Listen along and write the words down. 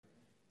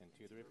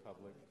to the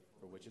republic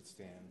for which it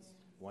stands,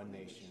 one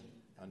nation,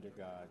 under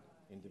God,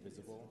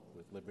 indivisible,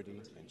 with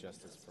liberty and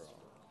justice for all.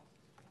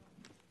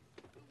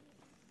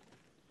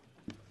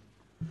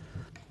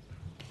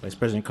 Vice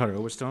President Carter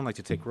Overstone would like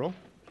to take roll.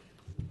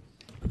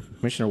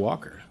 Commissioner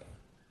Walker.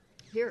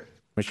 Here.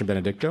 Commissioner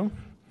Benedicto.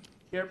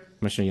 Here.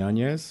 Commissioner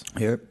Yanez.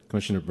 Here.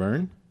 Commissioner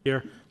Byrne.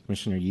 Here.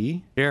 Commissioner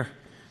Yee. Here.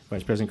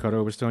 Vice President Carter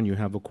Overstone, you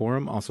have a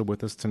quorum. Also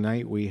with us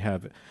tonight, we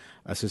have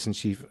Assistant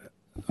Chief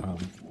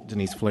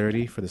Denise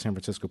Flaherty for the San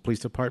Francisco Police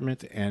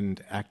Department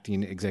and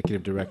Acting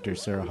Executive Director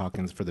Sarah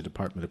Hawkins for the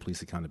Department of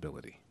Police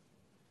Accountability.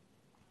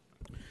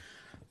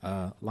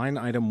 Line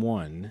item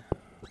 1.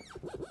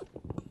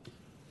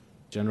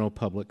 General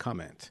public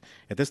comment.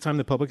 At this time,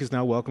 the public is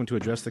now welcome to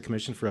address the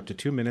Commission for up to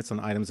 2 minutes on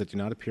items that do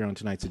not appear on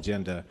tonight's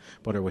agenda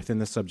but are within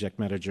the subject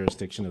matter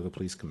jurisdiction of the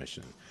Police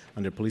Commission.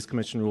 Under Police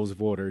Commission Rules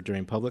of Order,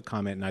 during public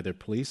comment, neither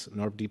police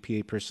nor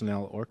DPA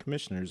personnel or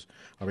commissioners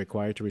are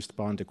required to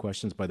respond to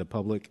questions by the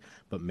public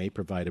but may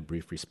provide a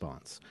brief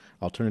response.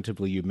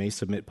 Alternatively, you may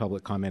submit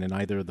public comment in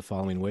either of the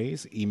following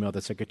ways. Email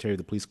the Secretary of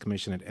the Police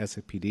Commission at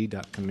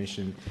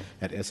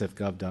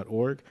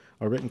sfpd.commission@sfgov.org,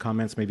 or written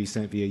comments may be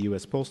sent via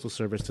U.S. Postal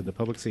Service to the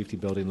Public Safety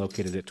Building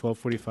located at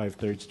 1245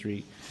 3rd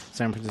Street,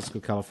 San Francisco,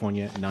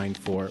 California,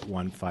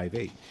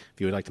 94158.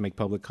 If you would like to make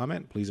public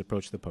comment, please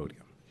approach the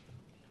podium.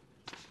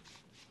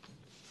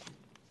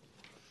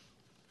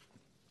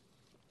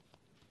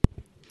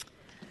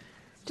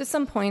 Just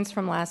some points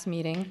from last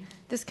meeting.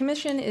 This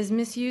commission is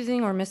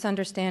misusing or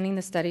misunderstanding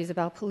the studies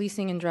about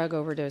policing and drug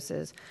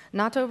overdoses.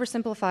 Not to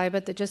oversimplify,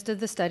 but the gist of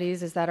the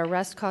studies is that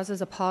arrest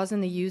causes a pause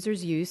in the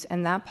user's use,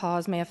 and that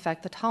pause may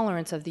affect the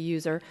tolerance of the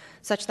user,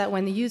 such that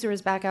when the user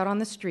is back out on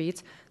the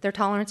streets, their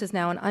tolerance is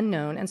now an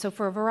unknown, and so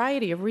for a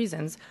variety of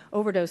reasons,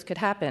 overdose could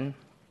happen.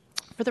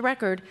 For the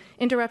record,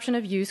 interruption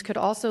of use could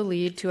also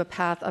lead to a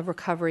path of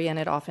recovery, and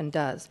it often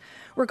does.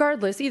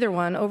 Regardless, either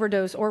one,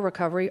 overdose or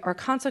recovery, are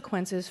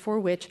consequences for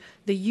which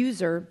the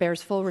user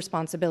bears full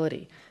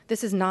responsibility.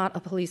 This is not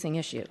a policing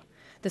issue.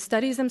 The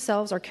studies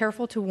themselves are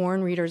careful to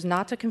warn readers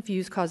not to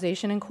confuse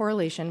causation and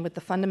correlation with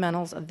the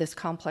fundamentals of this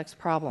complex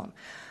problem.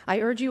 I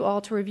urge you all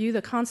to review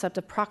the concept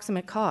of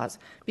proximate cause,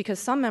 because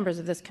some members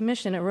of this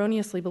commission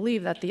erroneously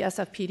believe that the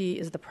SFPD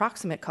is the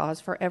proximate cause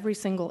for every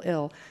single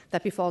ill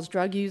that befalls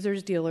drug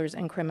users, dealers,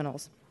 and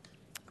criminals.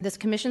 This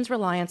commission's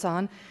reliance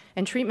on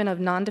and treatment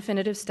of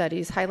non-definitive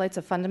studies highlights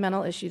a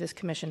fundamental issue this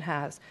commission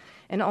has,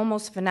 an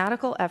almost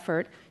fanatical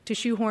effort to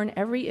shoehorn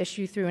every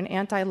issue through an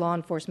anti-law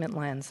enforcement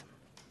lens.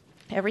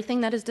 Everything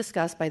that is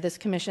discussed by this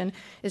commission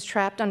is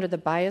trapped under the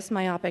biased,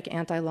 myopic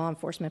anti-law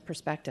enforcement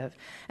perspective.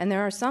 And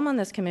there are some on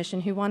this commission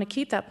who want to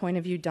keep that point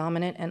of view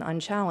dominant and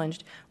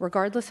unchallenged,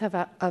 regardless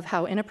of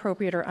how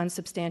inappropriate or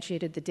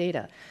unsubstantiated the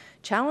data.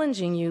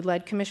 Challenging you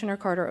led Commissioner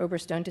Carter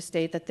Overstone to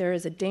state that there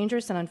is a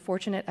dangerous and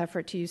unfortunate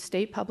effort to use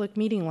state public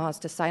meeting laws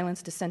to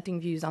silence dissenting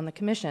views on the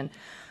commission.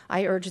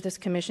 I urge this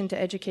commission to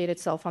educate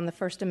itself on the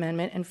First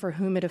Amendment and for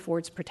whom it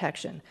affords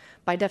protection.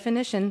 By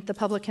definition, the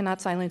public cannot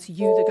silence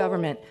you, the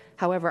government.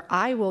 However,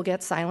 I will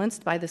get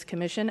silenced by this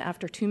commission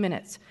after 2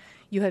 minutes.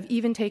 You have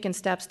even taken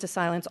steps to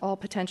silence all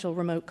potential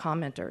remote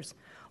commenters.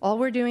 All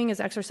we're doing is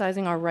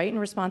exercising our right and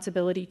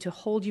responsibility to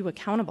hold you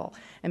accountable.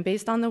 And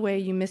based on the way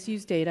you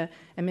misuse data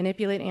and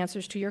manipulate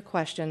answers to your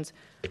questions,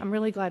 I'm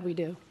really glad we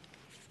do.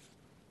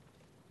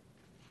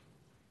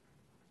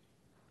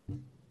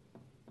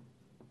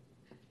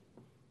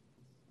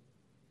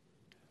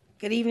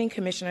 Good evening,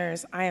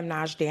 Commissioners. I am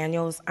Naj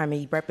Daniels. I'm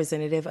a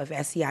representative of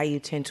SEIU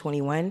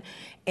 1021,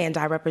 and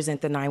I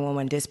represent the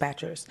 911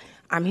 dispatchers.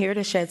 I'm here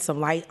to shed some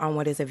light on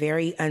what is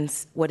very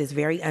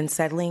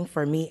unsettling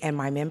for me and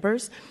my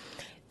members.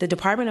 The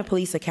Department of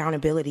Police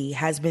Accountability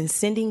has been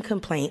sending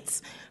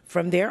complaints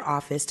from their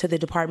office to the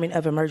Department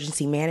of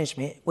Emergency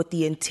Management with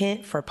the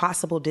intent for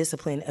possible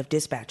discipline of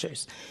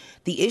dispatchers.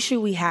 The issue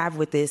we have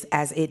with this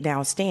as it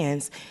now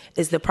stands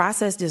is the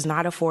process does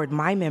not afford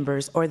my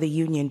members or the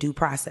union due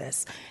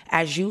process.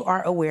 As you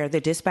are aware,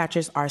 the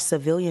dispatchers are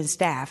civilian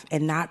staff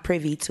and not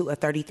privy to a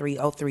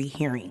 3303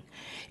 hearing.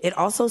 It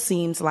also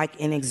seems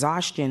like an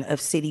exhaustion of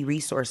city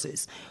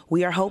resources.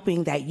 We are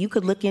hoping that you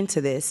could look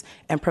into this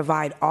and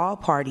provide all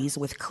parties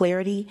with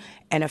clarity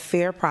and a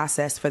fair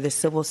process for the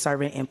civil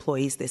servant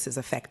employees this is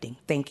affecting.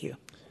 Thank you.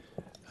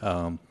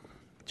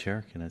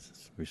 Chair, can I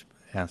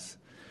ask?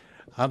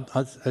 I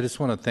just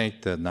want to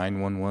thank the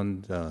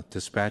 911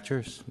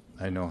 dispatchers.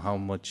 I know how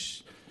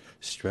much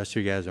stress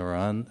you guys are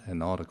on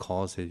and all the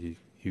calls that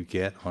you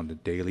get on a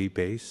daily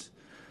basis.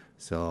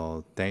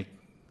 So thank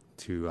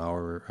to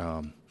our,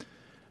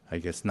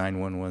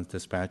 911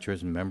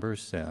 dispatchers and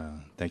members.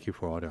 Thank you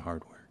for all the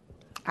hard work.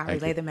 I'll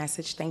relay the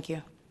message. Thank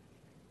you.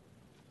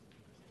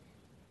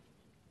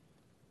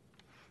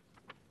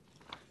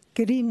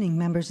 Good evening,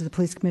 members of the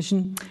Police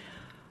Commission.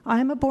 I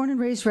am a born and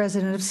raised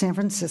resident of San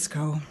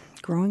Francisco,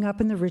 growing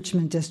up in the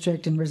Richmond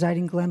District and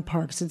residing in Glen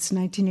Park since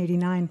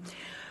 1989.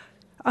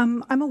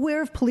 I'm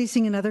aware of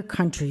policing in other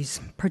countries,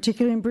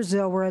 particularly in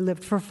Brazil, where I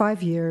lived for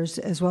 5 years,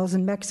 as well as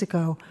in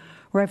Mexico,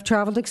 where I've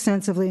traveled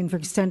extensively and for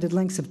extended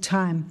lengths of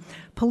time,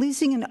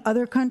 policing in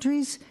other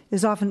countries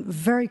is often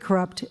very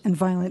corrupt and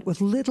violent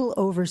with little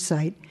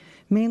oversight,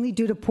 mainly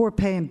due to poor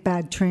pay and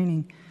bad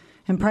training,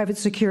 and private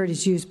security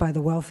is used by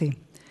the wealthy.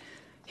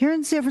 Here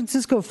in San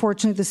Francisco,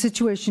 fortunately, the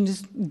situation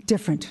is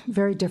different,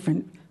 very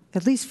different,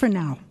 at least for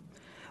now.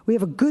 We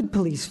have a good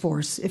police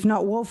force, if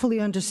not woefully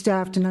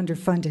understaffed and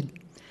underfunded.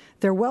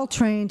 They're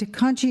well-trained,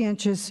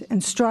 conscientious,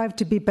 and strive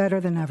to be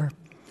better than ever.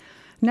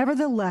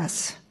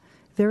 Nevertheless,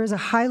 there is a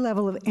high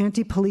level of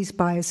anti-police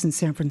bias in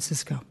San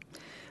Francisco.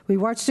 We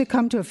watched it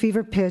come to a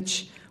fever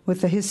pitch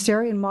with the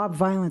hysteria and mob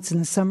violence in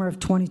the summer of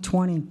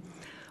 2020,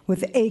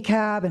 with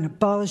ACAB and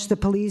Abolish the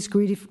Police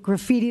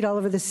graffitied all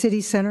over the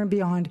city center and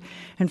beyond,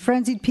 and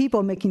frenzied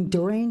people making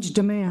deranged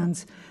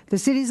demands. The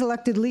city's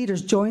elected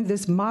leaders joined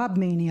this mob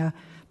mania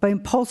by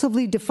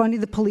impulsively defunding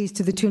the police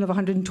to the tune of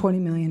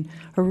 $120 million,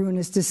 a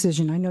ruinous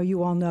decision. I know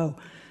you all know.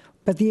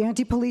 But the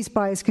anti-police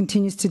bias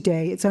continues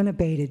today. It's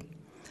unabated.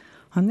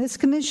 On this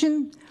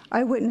commission,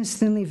 I witnessed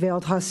thinly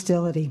veiled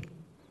hostility.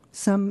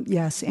 Some,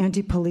 yes,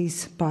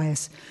 anti-police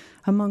bias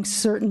amongst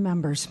certain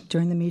members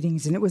during the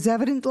meetings. And it was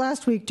evident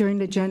last week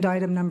during agenda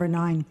item number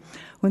 9,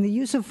 when the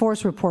use of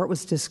force report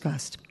was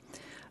discussed.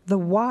 The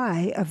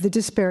why of the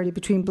disparity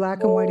between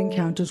black and white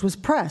encounters was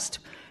pressed.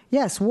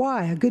 Yes,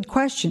 why? A good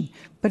question.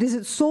 But is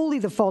it solely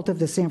the fault of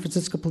the San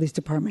Francisco Police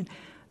Department?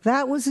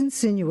 That was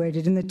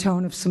insinuated in the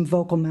tone of some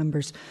vocal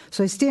members.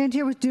 So I stand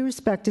here with due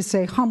respect to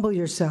say, humble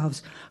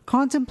yourselves.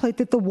 Contemplate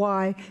that the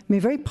why may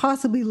very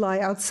possibly lie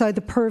outside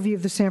the purview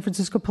of the San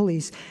Francisco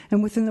Police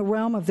and within the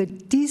realm of the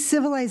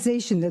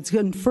decivilization that's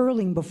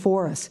unfurling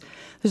before us.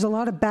 There's a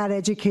lot of bad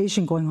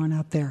education going on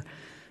out there.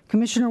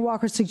 Commissioner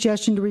Walker's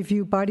suggestion to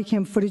review body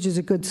cam footage is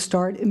a good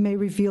start. It may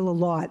reveal a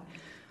lot.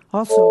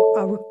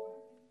 Also,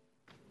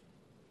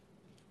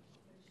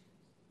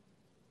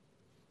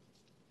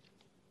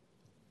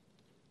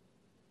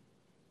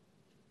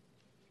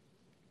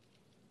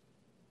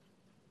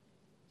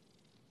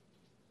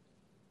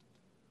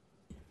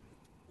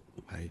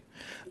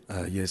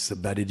 yes,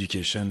 bad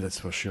education, that's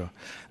for sure.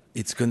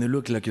 It's going to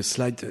look like a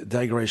slight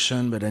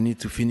digression, but I need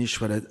to finish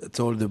what I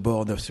told the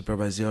Board of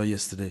Supervisors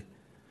yesterday,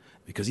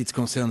 because it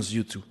concerns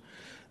you too.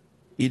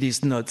 It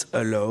is not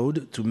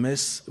allowed to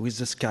mess with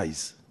the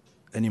skies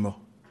anymore.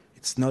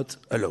 It's not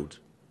allowed.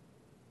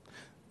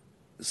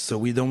 So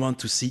we don't want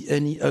to see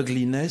any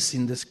ugliness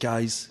in the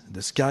skies.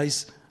 The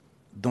skies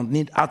don't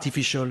need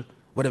artificial,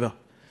 whatever.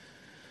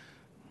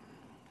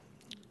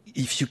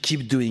 If you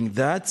keep doing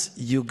that,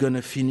 you're going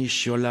to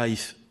finish your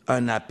life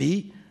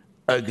unhappy,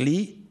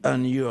 ugly,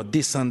 and your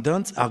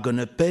descendants are going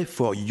to pay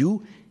for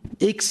you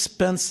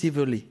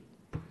expensively.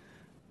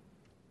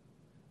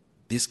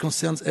 This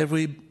concerns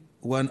every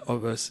one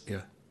of us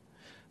here.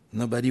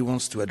 Nobody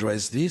wants to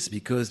address this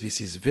because this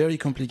is very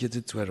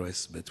complicated to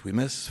address, but we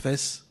must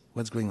face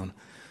what's going on.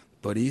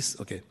 Police,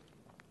 okay.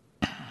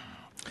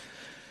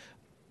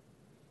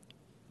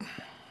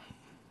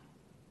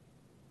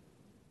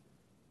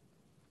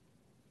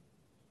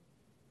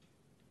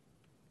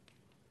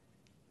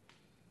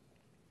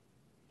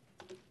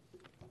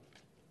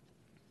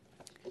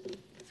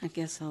 I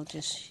guess I'll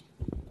just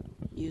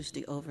use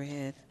the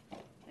overhead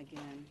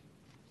again,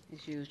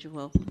 as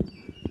usual.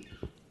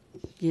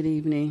 Good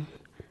evening.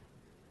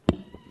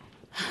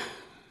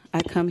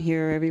 I come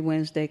here every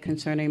Wednesday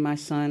concerning my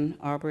son,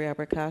 Aubrey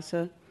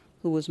Abracasa,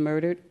 who was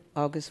murdered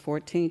August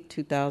 14,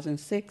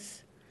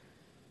 2006.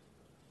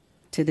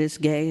 To this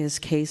day, his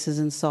case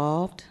isn't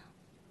solved.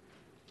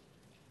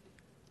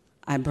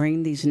 I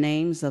bring these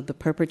names of the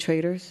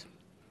perpetrators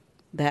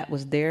that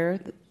was there,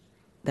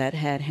 that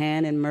had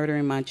hand in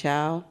murdering my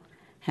child: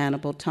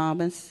 Hannibal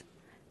Thomas,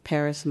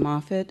 Paris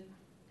Moffett,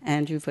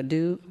 Andrew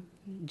Fadu,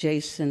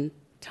 Jason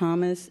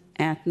Thomas,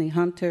 Anthony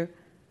Hunter,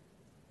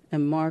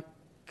 and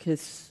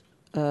Marcus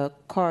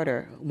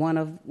Carter, one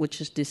of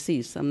which is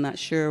deceased. I'm not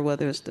sure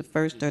whether it's the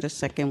first or the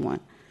second one.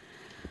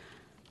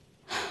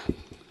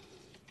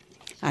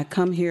 I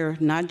come here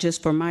not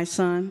just for my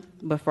son,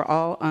 but for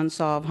all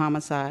unsolved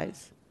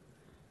homicides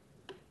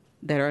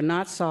that are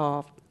not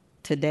solved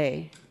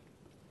today.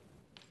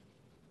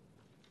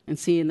 And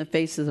seeing the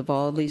faces of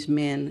all these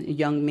men,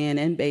 young men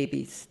and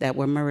babies that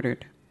were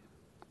murdered.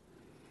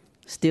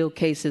 Still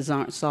cases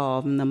aren't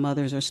solved and the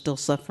mothers are still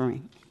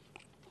suffering.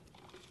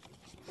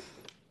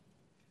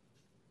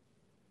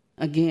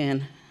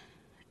 Again,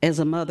 as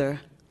a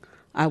mother,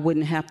 I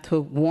wouldn't have to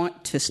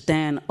want to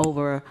stand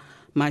over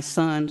my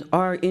sons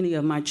or any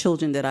of my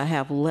children that I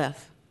have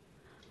left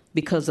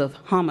because of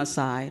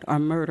homicide or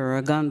murder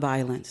or gun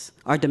violence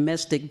or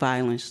domestic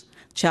violence,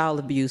 child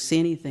abuse,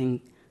 anything.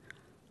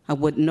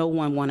 No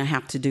one want to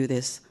have to do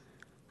this.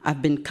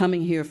 I've been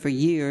coming here for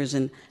years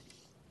and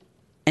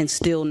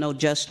still no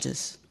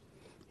justice.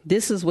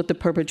 This is what the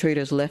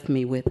perpetrators left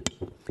me with: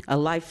 a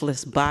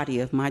lifeless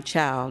body of my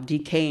child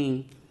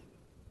decaying.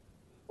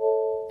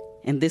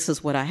 And this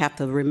is what I have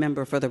to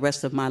remember for the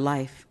rest of my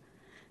life.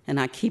 And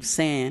I keep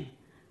saying,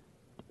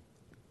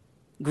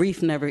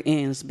 grief never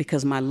ends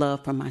because my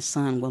love for my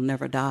son will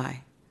never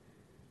die.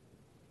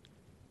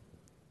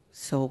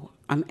 So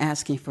I'm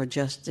asking for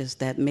justice,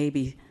 that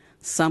maybe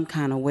some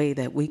kind of way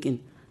that we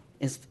can,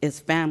 as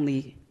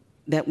family,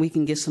 that we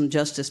can get some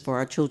justice for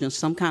our children,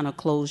 some kind of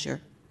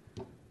closure.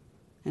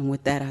 And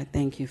with that, I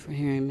thank you for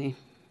hearing me.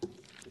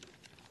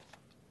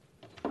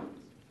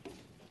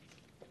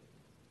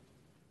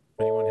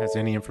 If anyone has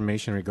any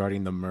information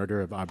regarding the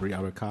murder of Aubrey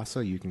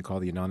Awakasa, you can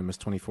call the anonymous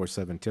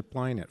 24/7 tip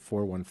line at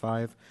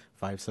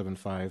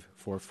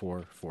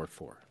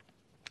 415-575-4444.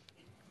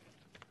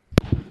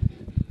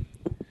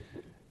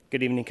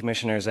 Good evening,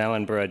 Commissioners.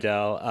 Alan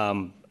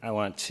Brodell. I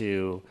want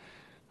to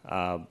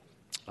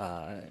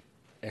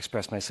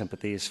express my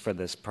sympathies for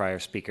this prior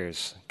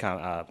speaker's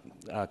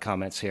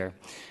comments here,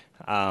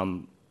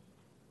 and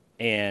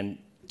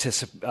to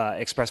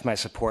express my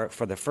support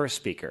for the first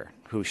speaker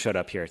who showed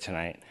up here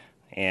tonight.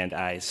 And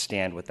I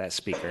stand with that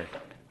speaker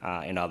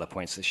in all the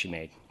points that she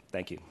made.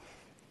 Thank you.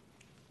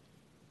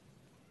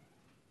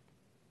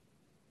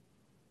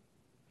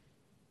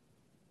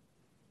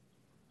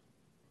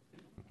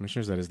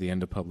 Commissioners, that is the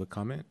end of public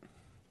comment.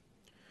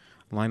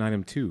 Line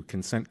item 2,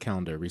 consent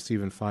calendar,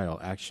 receive and file,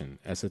 action,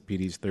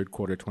 SFPD's third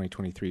quarter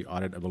 2023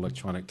 audit of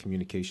electronic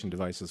communication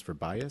devices for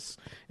bias,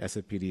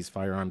 SFPD's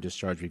firearm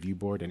discharge review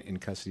board and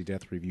in-custody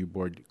death review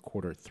board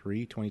quarter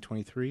 3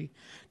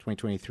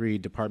 2023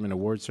 department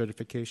award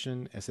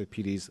certification,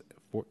 SFPD's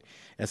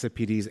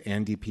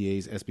and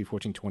DPA's SB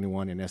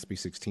 1421 and SB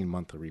 16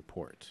 monthly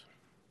report.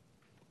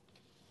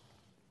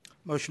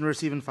 Motion to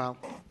receive and file.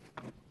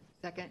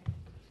 Second.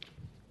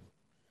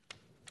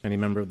 Any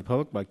member of the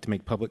public like to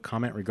make public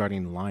comment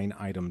regarding line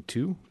item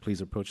 2, please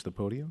approach the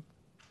podium.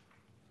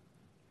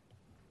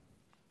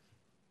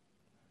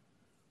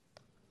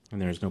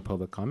 And there is no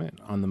public comment.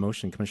 On the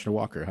motion, Commissioner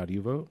Walker, how do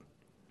you vote?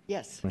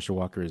 Yes. Commissioner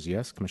Walker is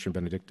yes. Commissioner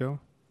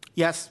Benedicto?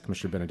 Yes.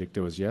 Commissioner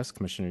Benedicto is yes.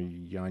 Commissioner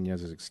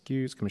Yanez is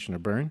excused. Commissioner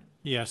Byrne?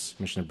 Yes.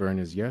 Commissioner Byrne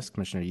is yes.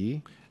 Commissioner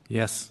Yee?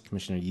 Yes.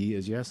 Commissioner Yee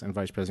is yes. And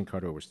Vice President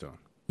Carter-Overstone?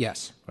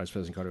 Yes. Vice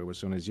President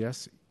Carter-Overstone is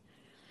yes.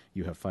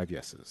 You have 5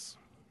 yeses.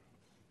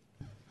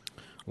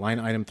 Line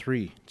item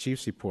 3,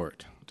 Chief's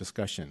Report,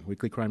 discussion,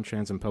 weekly crime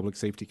trends and public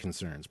safety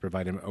concerns,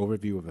 provide an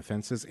overview of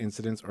offenses,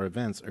 incidents, or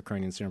events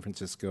occurring in San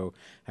Francisco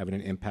having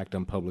an impact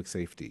on public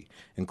safety,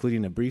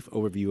 including a brief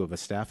overview of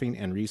staffing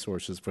and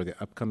resources for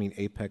the upcoming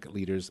APEC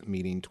Leaders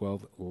Meeting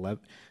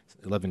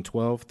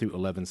 11/12 through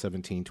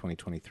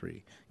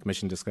 11/17/2023.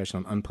 Commission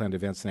discussion on unplanned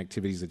events and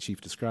activities the Chief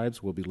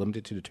describes will be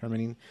limited to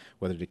determining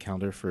whether to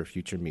calendar for a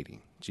future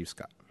meeting. Chief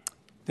Scott.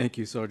 Thank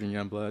you, Sergeant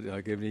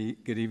Youngblood.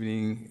 Good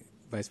evening,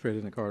 Vice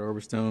President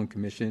Carter-Overstone,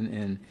 Commission,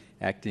 and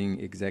Acting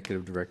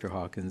Executive Director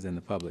Hawkins, and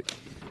the public.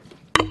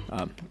 Get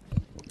a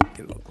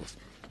little closer.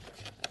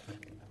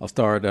 I'll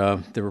start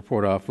the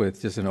report off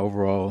with just an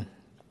overall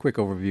quick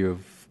overview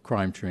of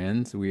crime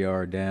trends. We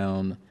are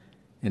down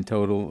in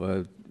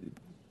total,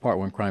 Part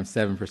 1 crime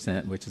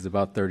 7%, which is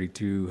about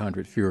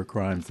 3,200 fewer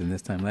crimes than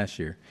this time last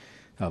year.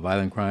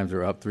 Violent crimes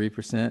are up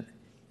 3%,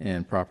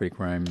 and property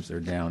crimes are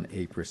down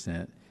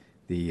 8%.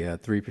 The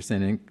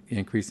 3%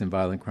 increase in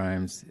violent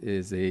crimes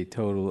is a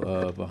total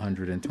of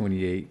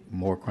 128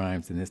 more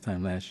crimes than this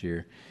time last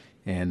year,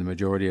 and the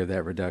majority of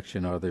that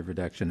reduction are the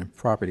reduction in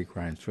property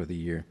crimes for the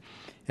year.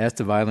 As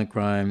to violent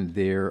crime,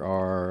 there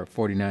are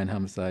 49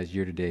 homicides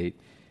year to date.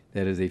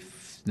 That is a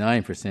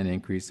 9%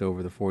 increase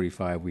over the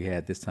 45 we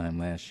had this time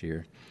last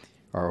year.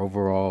 Our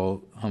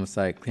overall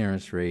homicide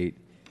clearance rate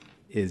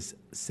is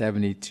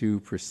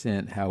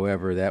 72%.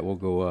 However, that will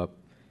go up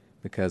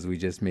because we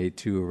just made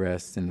 2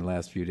 arrests in the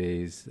last few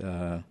days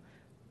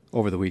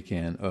over the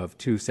weekend of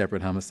 2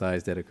 separate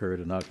homicides that occurred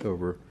in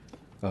October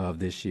of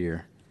this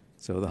year.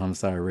 So the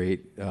homicide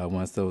rate,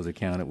 once those are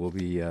counted, will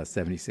be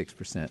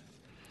 76%.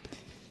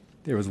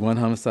 There was 1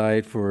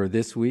 homicide for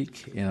this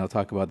week, and I'll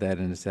talk about that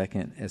in a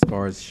second. As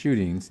far as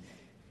shootings,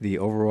 the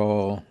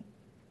overall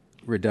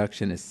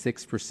reduction is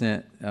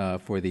 6%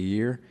 for the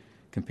year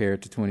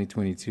compared to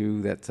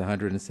 2022. That's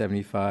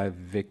 175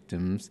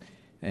 victims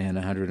and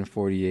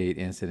 148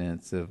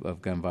 incidents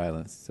of gun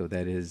violence. So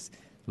that is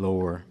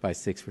lower by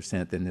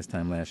 6% than this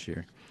time last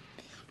year.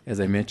 As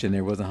I mentioned,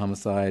 there was a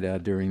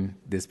homicide during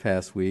this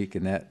past week,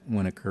 and that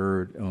one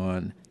occurred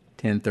on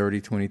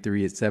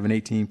 10/30/23 at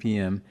 7:18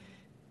 p.m.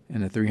 in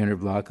the 300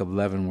 block of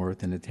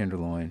Leavenworth in the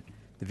Tenderloin.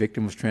 The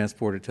victim was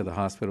transported to the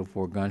hospital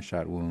for a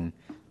gunshot wound.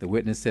 The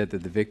witness said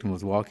that the victim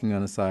was walking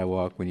on the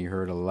sidewalk when he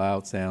heard a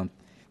loud sound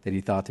that he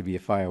thought to be a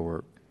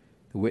firework.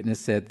 The witness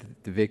said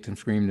that the victim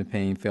screamed in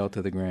pain, fell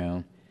to the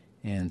ground,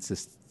 and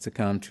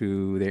succumbed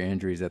to their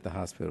injuries at the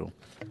hospital.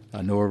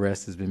 No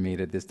arrest has been made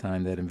at this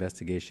time. That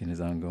investigation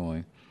is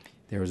ongoing.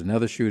 There was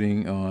another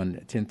shooting on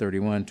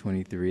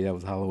 10/31/23. That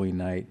was Halloween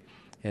night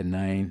at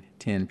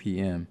 9:10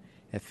 p.m.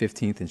 at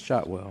 15th and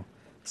Shotwell.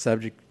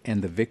 Subject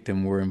and the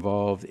victim were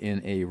involved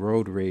in a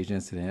road rage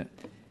incident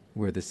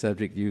where the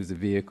subject used the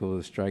vehicle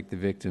to strike the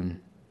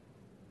victim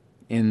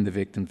in the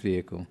victim's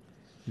vehicle.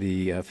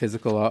 The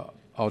physical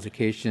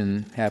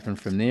altercation happened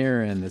from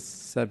there, and the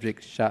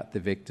subject shot the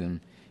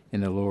victim in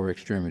the lower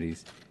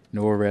extremities.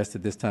 No arrest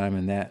at this time,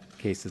 and that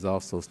case is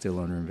also still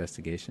under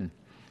investigation.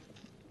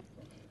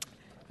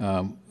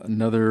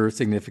 Another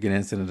significant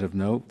incident of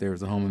note, there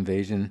was a home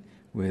invasion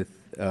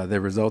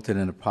that resulted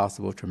in a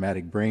possible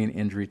traumatic brain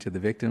injury to the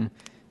victim.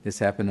 This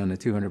happened on the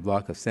 200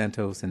 block of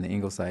Santos in the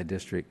Ingleside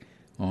district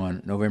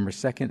on November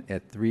 2nd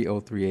at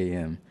 3:03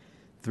 a.m.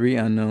 3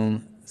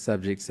 unknown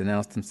subjects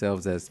announced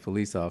themselves as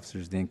police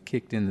officers, then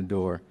kicked in the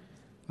door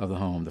of the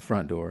home, the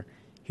front door.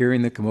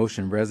 Hearing the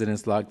commotion,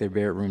 residents locked their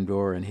bedroom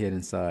door and hid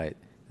inside.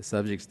 The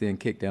subjects then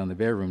kicked down the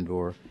bedroom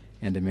door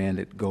and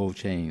demanded gold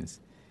chains.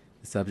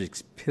 The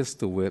subjects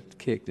pistol whipped,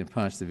 kicked, and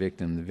punched the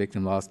victim. The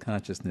victim lost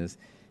consciousness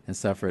and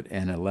suffered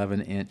an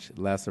 11-inch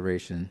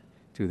laceration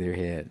to their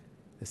head.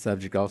 The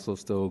subject also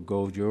stole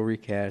gold jewelry,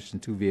 cash,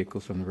 and 2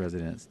 vehicles from the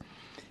residence.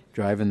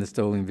 Driving the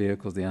stolen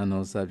vehicles, the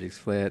unknown subjects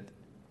fled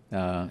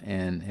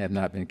and have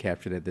not been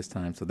captured at this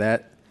time. So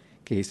that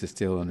case is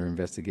still under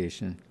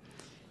investigation.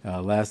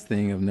 Last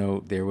thing of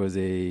note, there was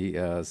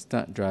a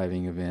stunt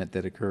driving event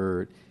that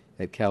occurred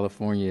at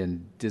California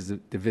and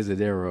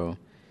Divisadero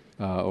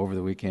over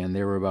the weekend.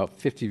 There were about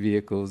 50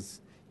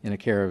 vehicles in a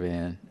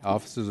caravan.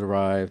 Officers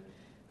arrived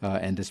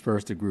and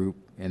dispersed the group,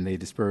 and they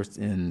dispersed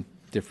in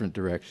different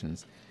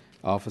directions.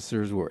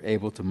 Officers were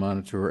able to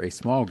monitor a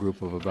small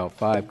group of about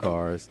 5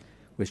 cars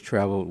which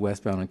traveled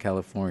westbound in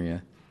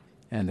California,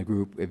 and the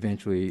group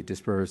eventually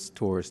dispersed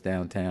towards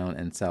downtown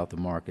and south of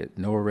Market.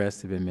 No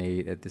arrests have been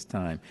made at this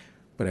time.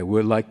 But I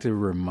would like to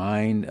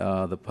remind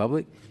the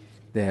public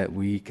that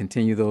we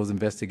continue those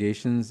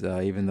investigations,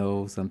 even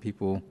though some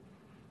people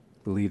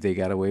believe they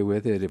got away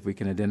with it. If we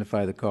can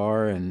identify the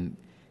car and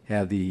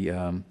have the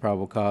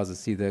probable cause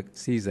to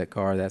seize that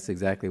car, that's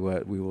exactly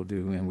what we will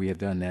do, and we have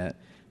done that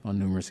on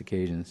numerous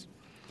occasions.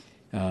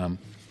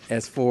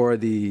 As for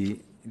the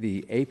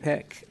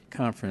APEC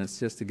conference,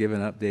 just to give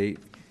an update,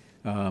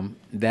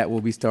 that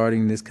will be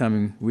starting this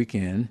coming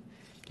weekend,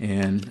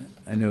 and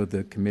I know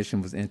the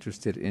commission was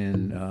interested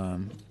in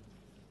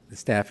the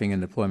staffing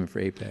and deployment for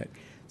APEC.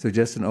 So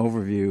just an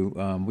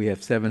overview, we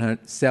have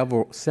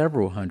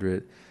several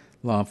hundred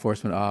law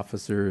enforcement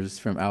officers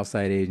from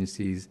outside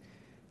agencies,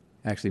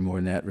 actually more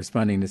than that,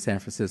 responding to San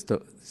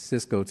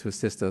Francisco to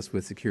assist us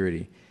with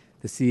security.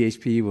 The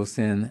CHP will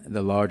send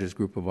the largest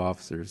group of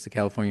officers. The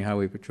California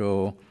Highway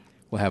Patrol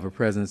will have a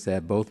presence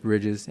at both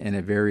bridges and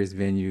at various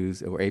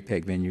venues or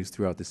APEC venues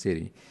throughout the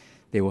city.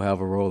 They will have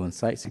a role in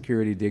site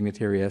security,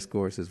 dignitary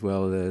escorts, as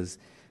well as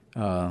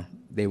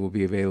they will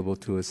be available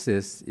to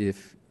assist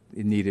if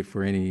needed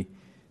for any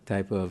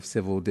type of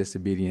civil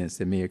disobedience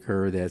that may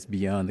occur that's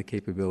beyond the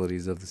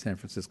capabilities of the San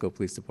Francisco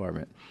Police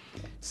Department.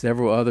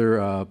 Several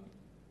other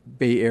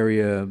Bay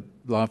Area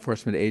law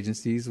enforcement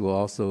agencies will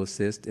also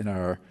assist in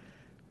our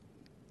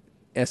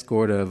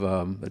escort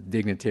of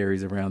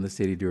dignitaries around the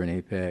city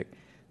during APEC.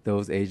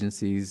 Those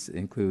agencies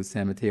include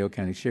San Mateo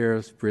County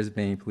Sheriff's,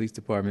 Brisbane Police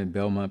Department,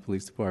 Belmont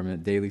Police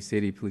Department, Daly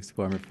City Police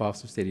Department,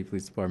 Foster City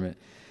Police Department,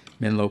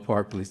 Menlo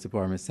Park Police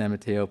Department, San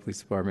Mateo Police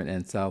Department,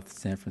 and South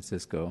San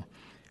Francisco.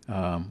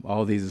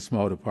 All these are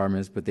small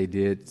departments, but they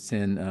did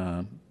send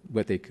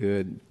what they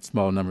could,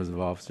 small numbers of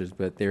officers,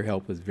 but their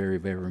help was very,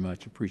 very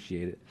much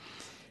appreciated.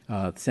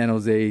 San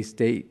Jose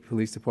State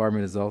Police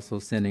Department is also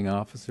sending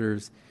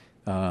officers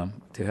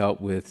to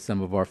help with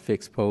some of our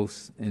fixed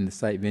posts in the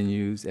site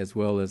venues, as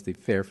well as the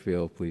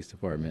Fairfield Police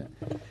Department.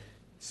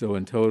 So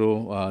in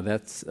total,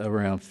 that's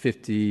around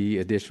 50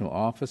 additional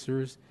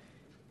officers.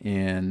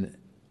 And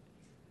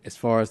as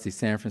far as the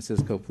San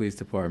Francisco Police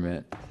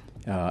Department,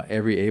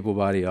 every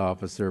able-bodied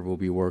officer will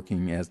be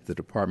working as the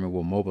department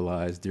will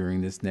mobilize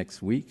during this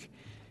next week.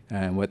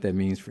 And what that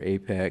means for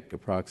APEC,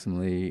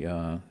 approximately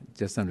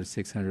just under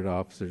 600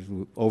 officers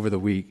over the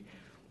week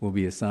will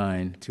be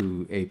assigned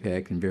to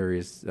APEC in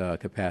various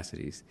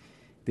capacities.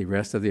 The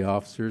rest of the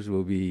officers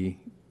will be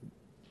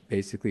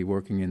basically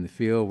working in the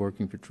field,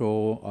 working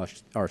patrol.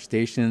 Our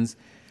stations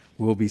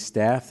will be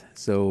staffed,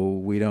 so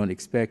we don't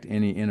expect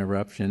any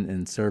interruption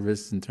in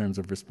service in terms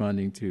of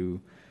responding to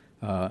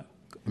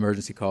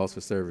emergency calls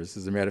for service.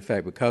 As a matter of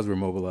fact, because we're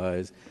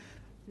mobilized,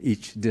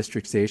 each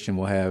district station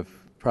will have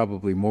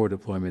probably more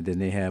deployment than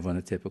they have on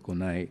a typical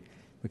night,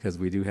 because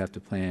we do have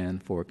to plan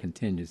for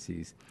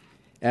contingencies.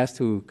 As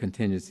to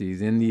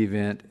contingencies, in the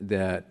event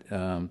that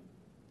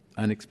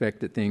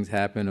unexpected things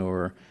happen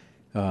or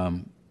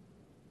the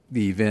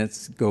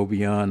events go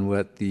beyond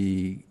what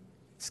the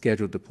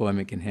scheduled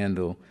deployment can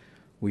handle,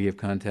 we have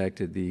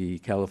contacted the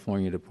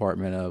California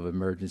Department of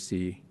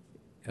Emergency,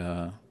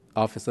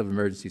 Office of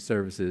Emergency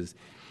Services.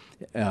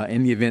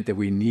 In the event that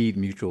we need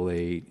mutual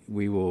aid,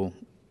 we will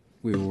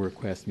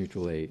request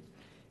mutual aid.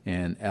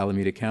 And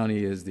Alameda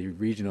County is the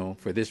regional,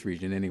 for this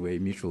region anyway,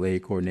 mutual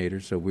aid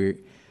coordinator, so we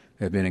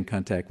have been in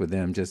contact with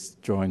them,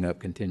 just drawing up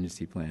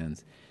contingency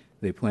plans.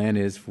 The plan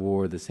is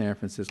for the San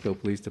Francisco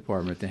Police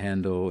Department to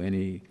handle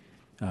any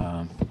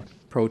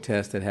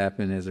protests that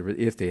happen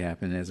if they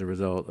happen as a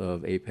result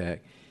of APEC.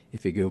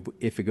 If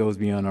it goes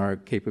beyond our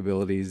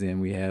capabilities, then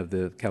we have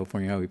the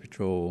California Highway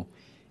Patrol,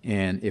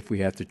 and if we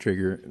have to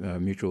trigger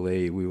mutual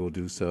aid, we will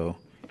do so.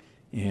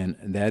 And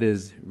that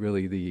is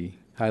really the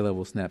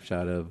high-level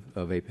snapshot of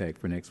APEC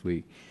for next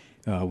week.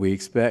 We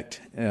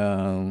expect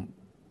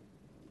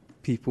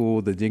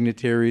people, the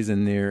dignitaries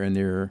and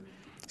their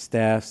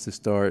staffs to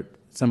start.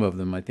 Some of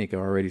them, I think, are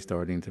already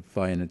starting to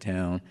fly into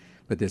town,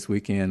 but this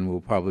weekend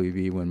will probably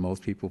be when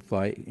most people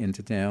fly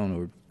into town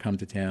or come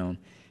to town,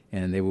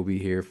 and they will be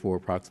here for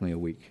approximately a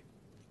week.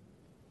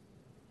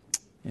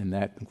 And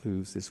that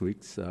concludes this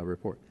week's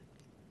report.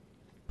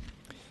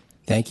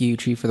 Thank you,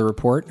 Chief, for the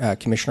report.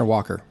 Commissioner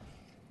Walker.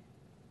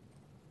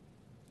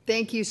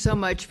 Thank you so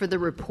much for the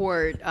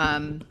report.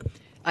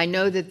 I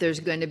know that there's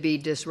going to be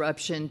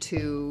disruption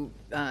to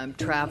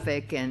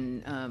traffic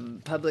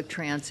and public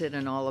transit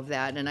and all of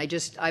that, and I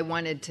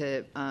wanted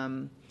to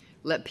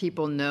let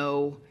people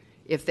know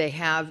if they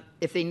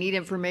need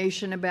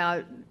information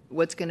about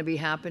what's going to be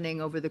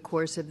happening over the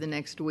course of the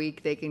next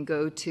week, they can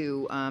go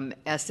to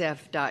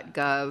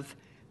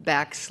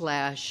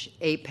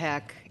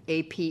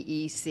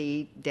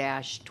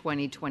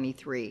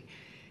sf.gov/APEC-2023,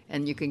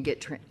 and you can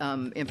get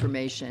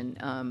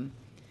information.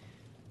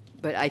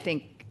 But I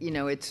think,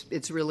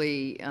 it's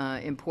really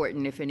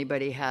important if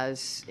anybody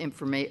has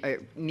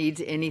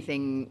needs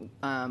anything,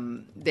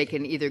 they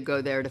can either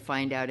go there to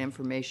find out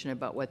information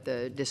about what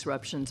the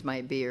disruptions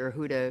might be or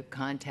who to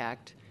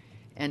contact,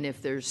 and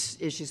if there's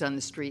issues on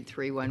the street,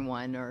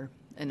 311, or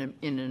in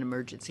an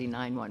emergency,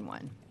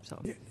 911.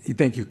 So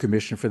thank you,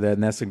 Commissioner, for that,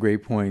 and that's a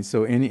great point.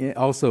 So any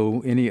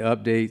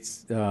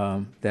updates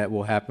that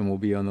will happen will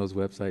be on those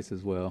websites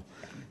as well.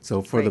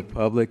 So for the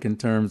public, in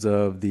terms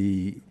of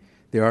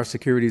there are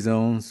security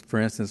zones, for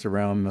instance,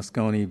 around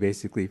Moscone,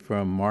 basically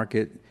from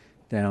Market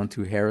down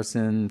to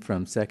Harrison,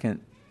 from 2nd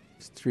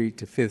Street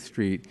to 5th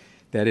Street.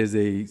 That is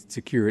a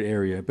secured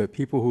area, but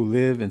people who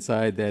live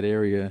inside that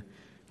area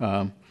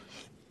can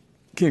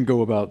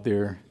go about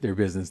their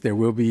business. There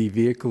will be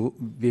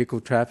vehicle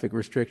traffic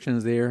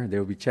restrictions there. There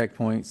will be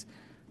checkpoints,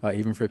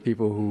 even for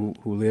people who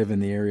live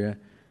in the area.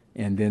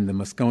 And then the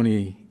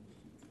Moscone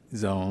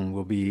zone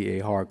will be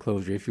a hard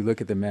closure. If you look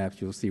at the maps,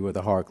 you'll see where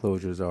the hard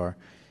closures are.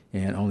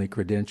 And only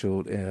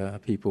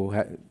credentialed people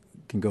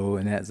can go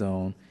in that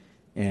zone.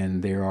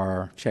 And there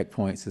are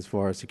checkpoints as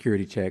far as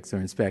security checks or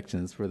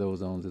inspections for those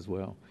zones as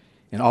well.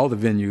 And all the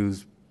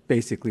venues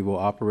basically will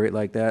operate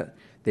like that.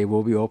 They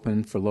will be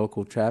open for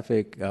local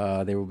traffic.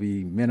 There will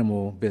be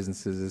minimal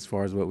businesses, as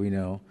far as what we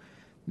know,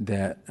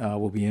 that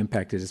will be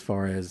impacted as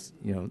far as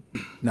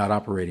not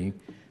operating.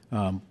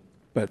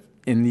 But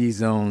in these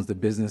zones, the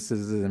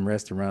businesses and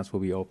restaurants will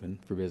be open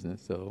for business.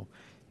 So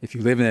if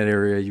you live in that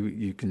area,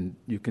 you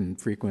can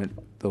frequent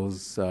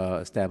those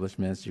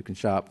establishments. You can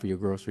shop for your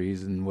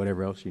groceries and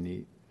whatever else you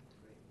need.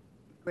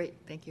 Great,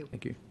 thank you.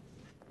 Thank you.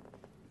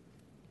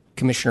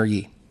 Commissioner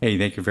Yee. Hey,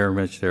 thank you very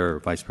much there,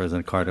 Vice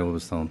President Carter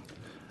Overstone.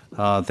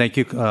 Thank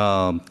you,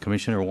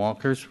 Commissioner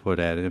Walkers, for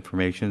that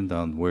information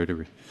on where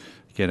to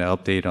get an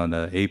update on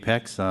the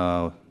Apex.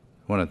 I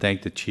want to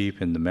thank the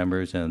Chief and the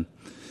members and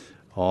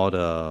all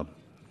the,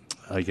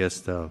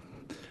 the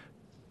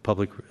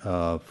public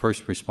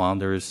first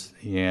responders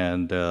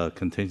and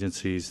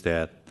contingencies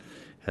that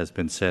has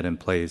been set in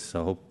place.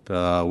 I hope,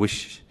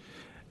 wish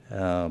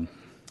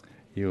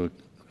you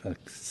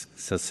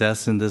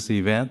success in this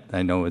event.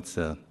 I know it's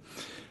they'll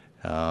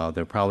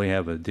probably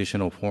have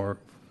additional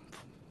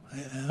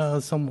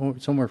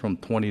somewhere from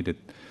 20 to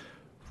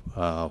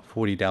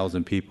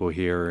 40,000 people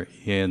here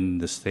in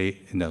the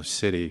state, in the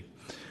city.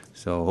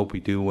 So hope we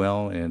do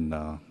well,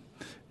 and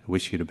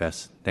wish you the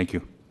best. Thank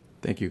you.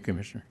 Thank you,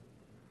 Commissioner.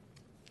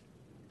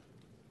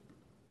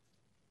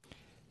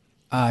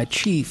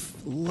 Chief,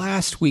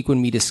 last week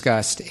when we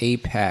discussed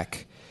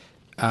APEC,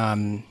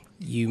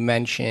 you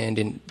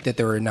mentioned that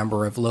there were a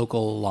number of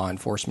local law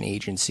enforcement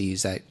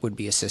agencies that would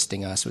be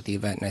assisting us with the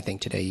event, and I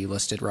think today you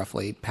listed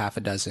roughly half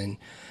a dozen.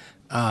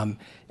 And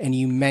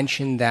you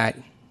mentioned that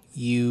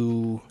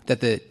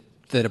the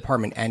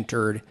department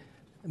entered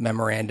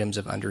memorandums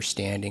of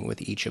understanding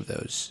with each of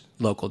those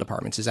local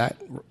departments.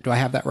 Do I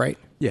have that right?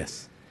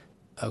 Yes.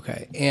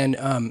 Okay.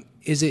 And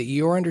is it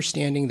your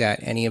understanding that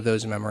any of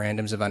those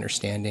memorandums of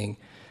understanding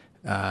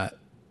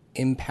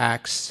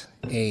impacts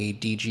a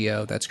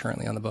DGO that's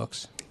currently on the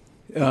books?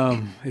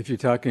 If you're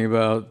talking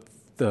about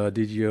the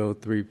DGO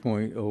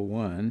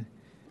 3.01,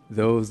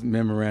 those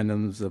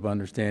memorandums of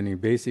understanding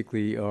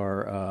basically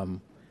are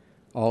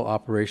all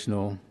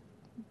operational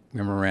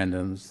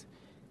memorandums,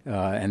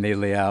 and they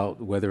lay out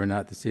whether or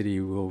not the city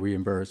will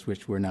reimburse,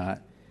 which we're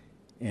not.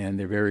 And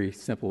they're very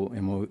simple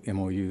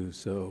MOUs.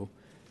 So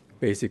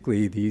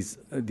basically, these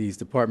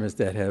departments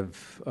that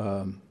have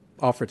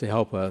offered to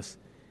help us,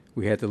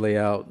 we had to lay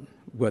out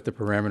what the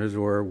parameters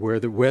were,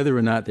 whether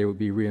or not there would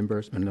be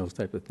reimbursement and those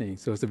type of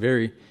things. So it's a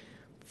very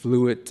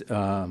fluid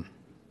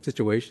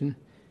situation.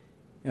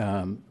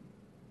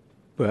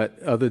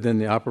 But other than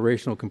the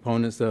operational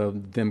components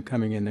of them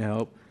coming in to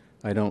help,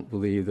 I don't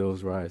believe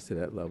those rise to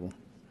that level.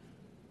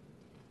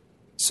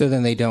 So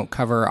then they don't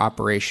cover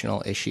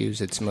operational issues.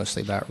 It's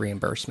mostly about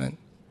reimbursement.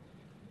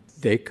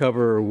 They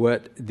cover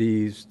what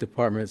these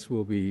departments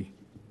will be.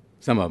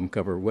 Some of them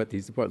cover what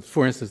these departments.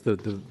 For instance,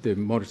 the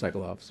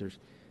motorcycle officers,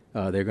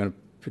 they're going to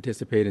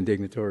participate in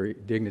dignitary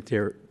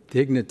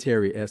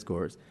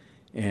escorts,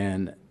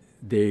 and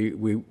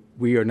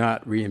we are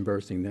not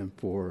reimbursing them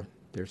for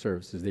their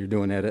services. They're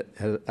doing that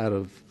out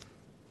of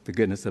the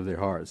goodness of their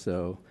heart.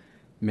 So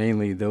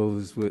mainly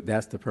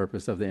that's the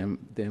purpose of the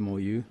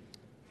MOU.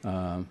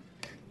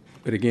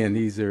 But again,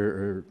 these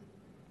are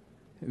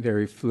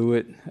very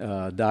fluid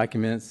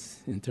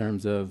documents in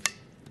terms of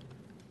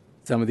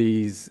some of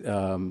these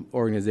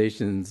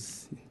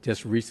organizations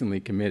just recently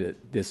committed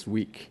this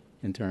week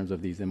in terms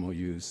of these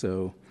MOUs.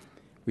 So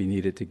we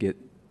needed to get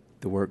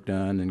the work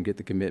done and get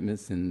the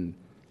commitments, and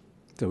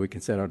so we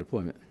can set our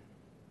deployment.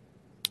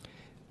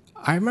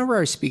 I remember I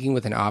was speaking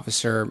with an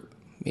officer,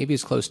 maybe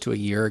it's close to a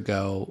year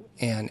ago,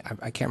 and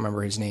I can't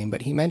remember his name,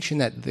 but he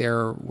mentioned that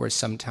there were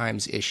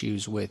sometimes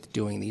issues with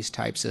doing these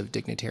types of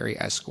dignitary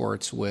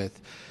escorts with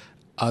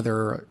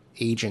other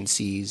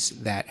agencies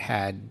that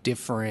had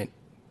different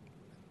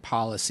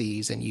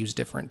policies and used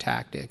different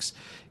tactics.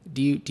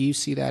 Do you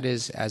see that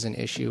as an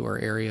issue or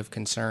area of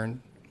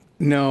concern?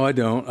 No, I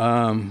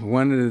don't.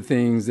 One of the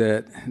things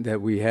that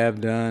we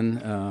have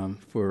done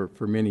for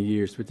many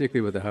years,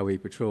 particularly with the Highway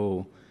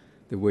Patrol,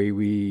 the way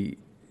we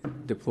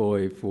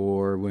deploy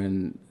for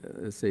when,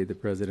 let's say, the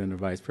president or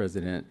vice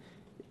president,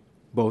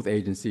 both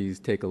agencies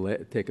take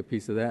a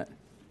piece of that.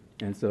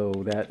 And so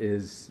that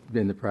has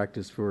been the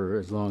practice for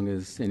as long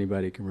as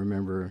anybody can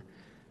remember.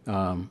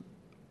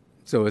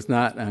 So it's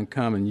not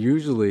uncommon.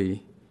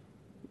 Usually,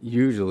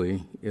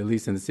 at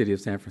least in the city of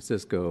San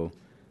Francisco,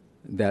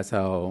 that's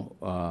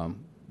how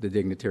the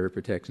dignitary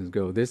protections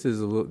go. This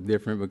is a little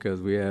different because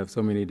we have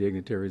so many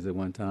dignitaries at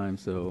one time.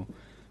 So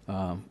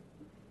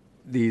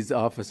these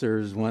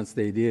officers, once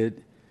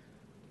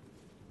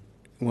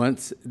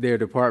their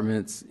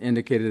departments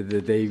indicated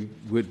that they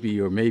would be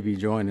or may be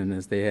joining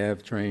us, they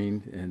have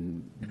trained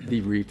and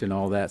debriefed and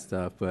all that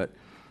stuff. But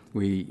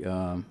we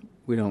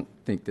don't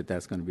think that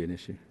that's going to be an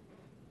issue.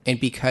 And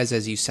because,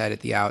 as you said at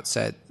the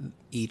outset,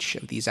 each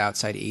of these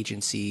outside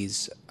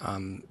agencies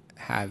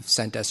have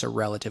sent us a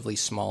relatively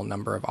small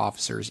number of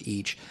officers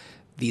each,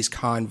 these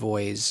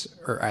convoys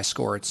or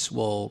escorts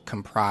will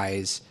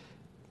comprise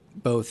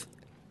both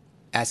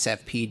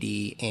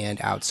SFPD and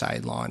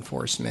outside law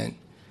enforcement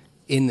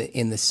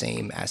in the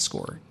same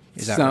escort.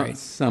 Is that right?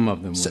 Some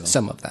of them will.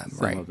 Some of them,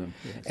 right. Some of them,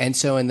 yes. And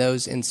so in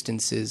those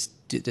instances,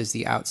 does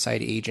the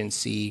outside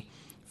agency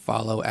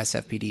follow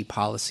SFPD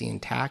policy and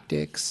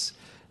tactics?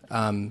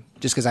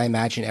 Just because I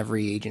imagine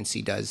every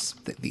agency does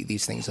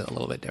these things a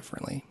little bit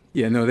differently.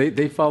 Yeah, no,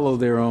 they follow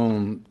their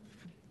own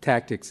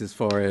tactics as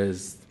far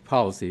as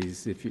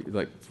policies. If you,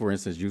 like, for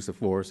instance, use of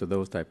force or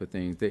those type of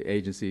things, the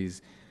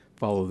agencies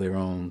follow their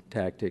own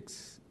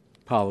tactics,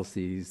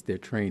 policies, their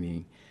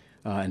training.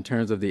 In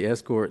terms of the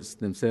escorts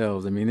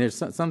themselves, I mean, there's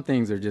some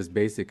things are just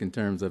basic in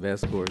terms of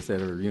escorts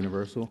that are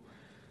universal.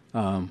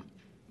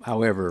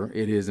 However,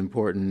 it is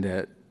important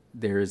that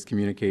there is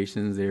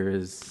communications, there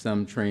is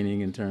some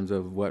training in terms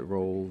of what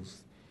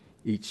roles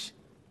each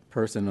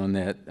person on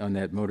that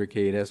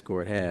motorcade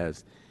escort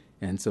has.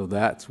 And so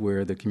that's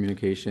where the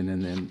communication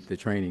and then the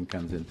training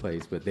comes in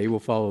place. But they will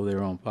follow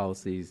their own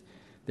policies,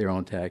 their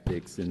own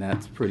tactics, and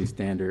that's pretty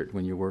standard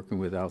when you're working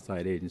with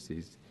outside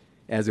agencies,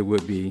 as it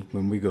would be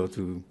when we go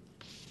to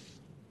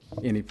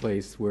any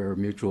place where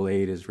mutual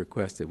aid is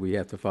requested. We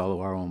have to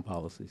follow our own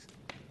policies.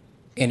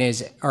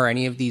 And are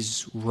any of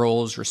these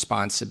roles,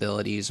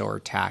 responsibilities, or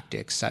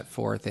tactics set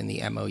forth in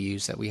the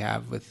MOUs that we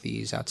have with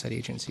these outside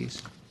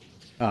agencies?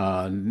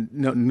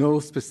 No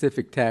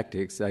specific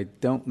tactics. I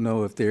don't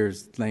know if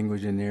there's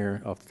language in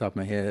there off the top of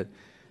my head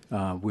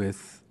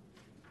with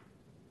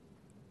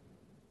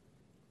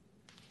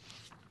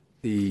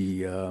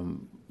the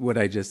what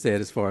I just said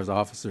as far as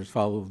officers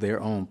follow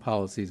their own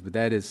policies, but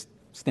that is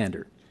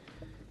standard,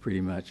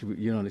 pretty much.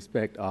 You don't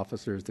expect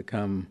officers to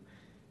come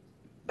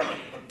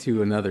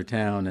to another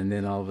town and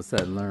then all of a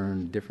sudden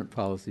learn different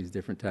policies,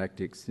 different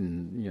tactics,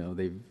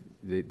 and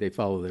they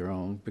follow their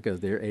own because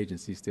their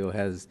agency still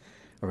has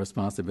a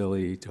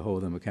responsibility to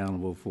hold them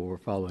accountable for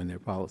following their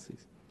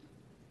policies.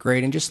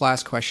 Great. And just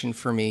last question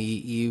for me.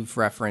 You've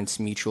referenced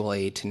mutual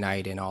aid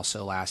tonight and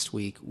also last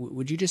week.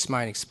 Would you just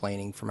mind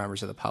explaining for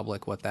members of the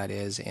public what that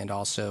is and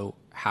also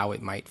how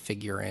it might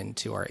figure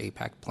into our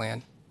APEC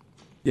plan?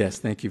 Yes,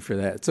 thank you for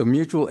that. So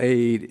mutual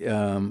aid,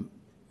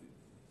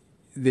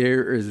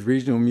 there is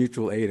regional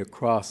mutual aid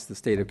across the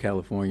state of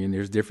California, and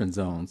there's different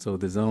zones. So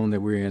the zone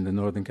that we're in, the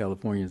Northern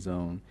California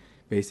zone,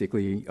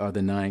 basically are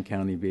the 9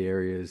 county Bay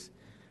Areas,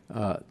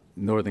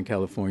 Northern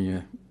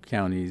California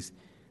counties.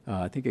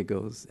 I think it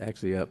goes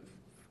actually up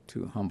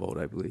to Humboldt,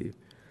 I believe.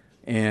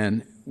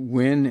 And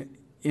when,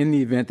 in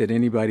the event that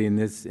anybody in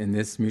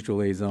this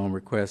mutual aid zone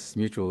requests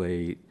mutual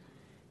aid,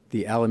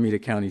 the Alameda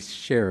County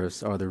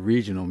Sheriffs are the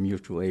regional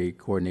mutual aid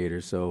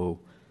coordinators. So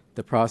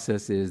the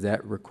process is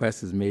that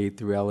request is made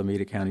through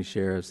Alameda County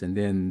Sheriffs, and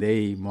then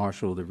they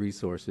marshal the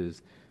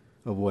resources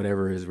of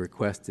whatever is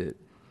requested,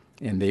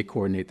 and they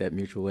coordinate that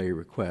mutual aid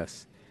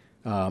request.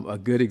 A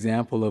good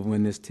example of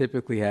when this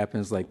typically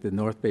happens, like the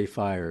North Bay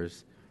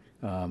fires,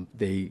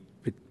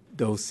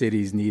 those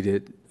cities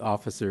needed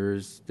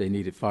officers, they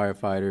needed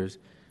firefighters,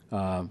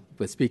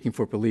 but speaking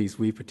for police,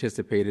 we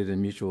participated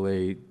in mutual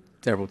aid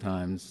several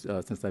times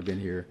since I've been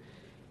here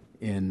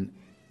in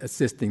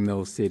assisting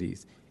those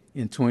cities.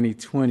 In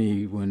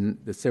 2020, when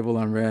the civil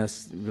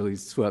unrest really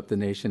swept the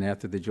nation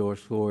after the George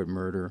Floyd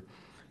murder,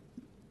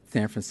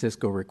 San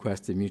Francisco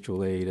requested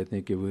mutual aid. I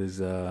think it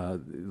was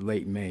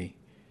late May.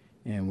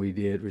 And we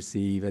did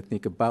receive, I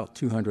think, about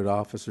 200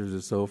 officers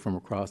or so from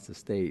across the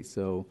state.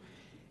 So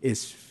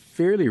it's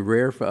fairly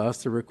rare for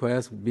us to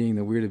request, being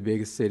that we're the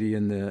biggest city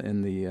in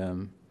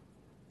the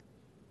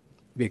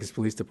biggest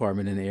police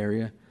department in the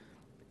area.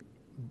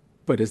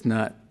 But it's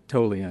not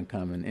totally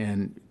uncommon.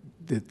 And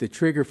the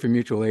trigger for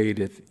mutual aid,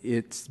 if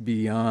it's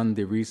beyond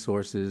the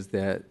resources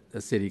that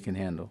a city can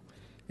handle.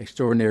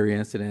 Extraordinary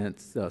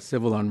incidents,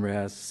 civil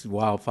unrest,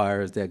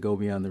 wildfires that go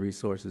beyond the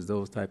resources,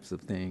 those types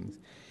of things.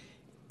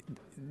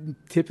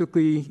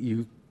 Typically,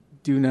 you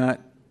do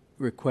not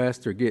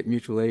request or get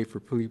mutual aid for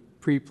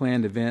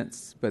pre-planned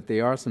events, but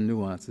there are some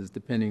nuances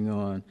depending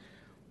on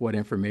what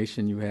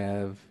information you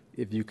have.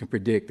 If you can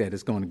predict that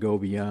it's going to go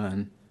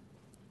beyond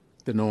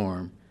the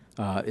norm,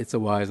 it's a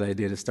wise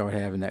idea to start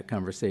having that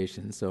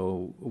conversation.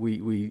 So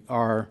we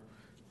are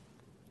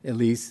at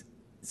least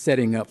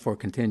setting up for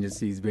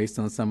contingencies based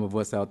on some of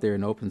what's out there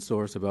in open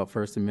source about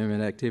First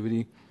Amendment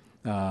activity.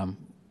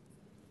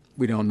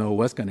 We don't know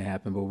what's going to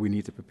happen, but we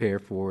need to prepare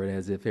for it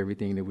as if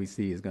everything that we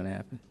see is going to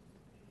happen.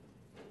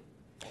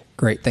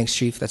 Great. Thanks,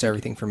 Chief. That's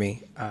everything for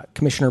me.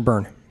 Commissioner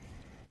Byrne.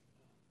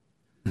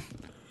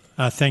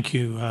 Thank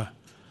you,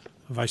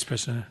 Vice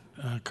President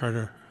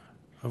Carter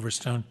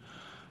Overstone.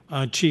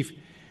 Chief,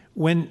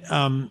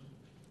 when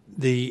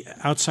the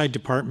outside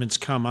departments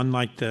come,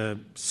 unlike the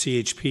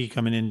CHP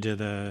coming into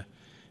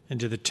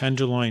the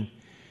Tenderloin,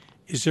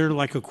 is there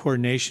like a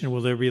coordination?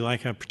 Will there be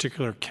like a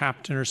particular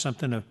captain or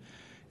something of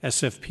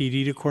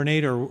SFPD to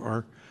coordinate,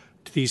 or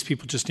do these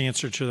people just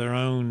answer to their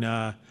own,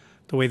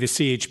 the way the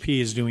CHP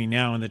is doing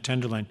now in the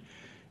Tenderloin?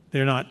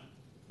 They're not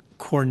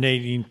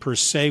coordinating per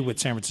se with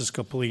San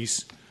Francisco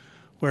Police,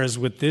 whereas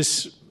with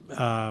this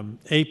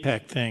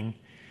APEC thing,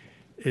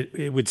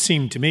 it would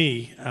seem to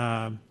me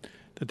that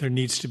there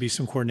needs to be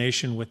some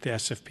coordination with the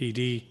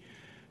SFPD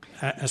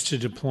as to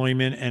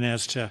deployment and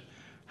as to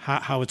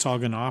how it's all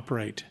going to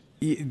operate.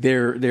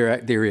 There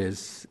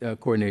is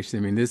coordination.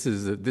 I mean, this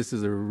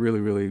is a really,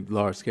 really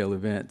large scale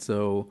event,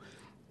 so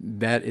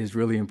that is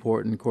really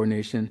important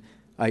coordination.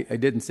 I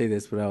didn't say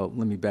this, but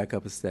let me back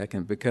up a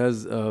second.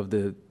 Because of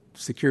the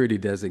security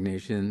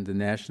designation, the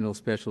National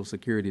Special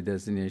Security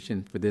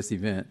Designation for this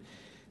event,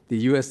 the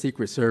U.S.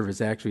 Secret Service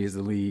actually is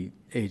the lead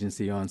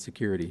agency on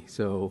security.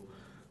 So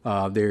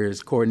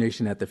there's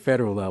coordination at the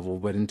federal level,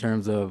 but in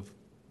terms of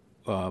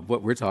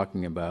what we're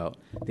talking about,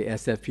 the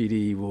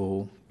SFPD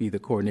will be the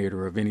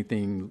coordinator of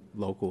anything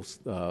local,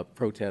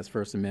 protest,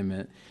 First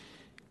Amendment,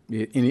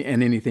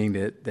 and anything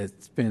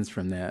that spins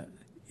from that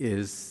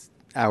is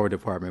our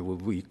department will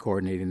be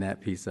coordinating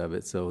that piece of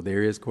it. So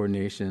there is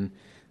coordination,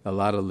 a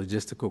lot of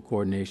logistical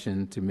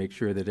coordination to make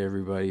sure that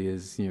everybody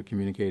is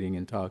communicating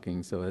and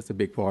talking. So that's a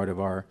big part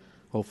of our,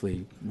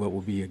 hopefully, what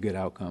will be a good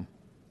outcome.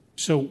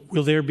 So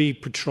will there be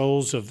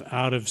patrols of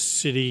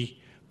out-of-city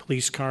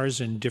police cars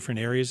in different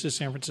areas of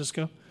San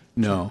Francisco?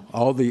 No,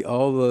 all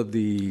of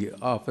the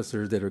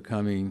officers that are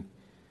coming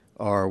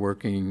are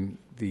working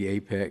the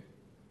APEC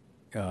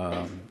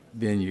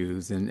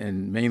venues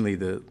and mainly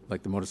the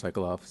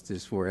motorcycle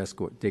officers for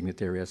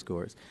dignitary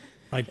escorts.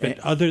 Right, but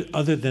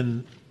other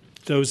than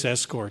those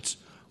escorts,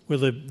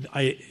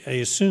 I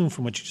assume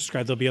from what you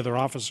described, there'll be other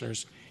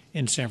officers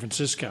in San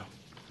Francisco.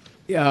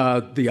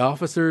 The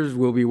officers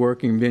will be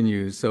working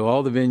venues. So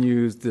all the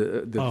venues,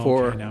 the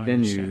four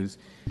venues,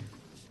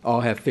 all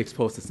have fixed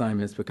post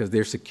assignments because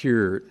they're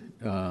secured.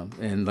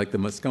 And like the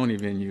Moscone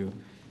venue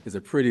is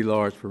a pretty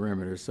large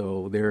perimeter.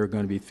 So there are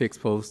going to be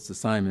fixed post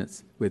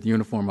assignments with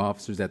uniformed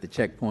officers at the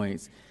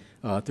checkpoints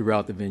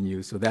throughout the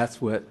venue. So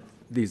that's what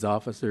these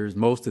officers,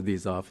 most of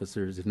these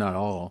officers, if not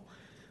all,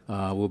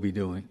 will be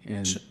doing.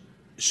 And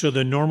so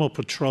the normal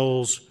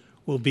patrols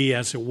will be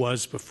as it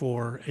was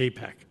before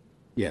APEC?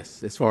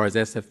 Yes, as far as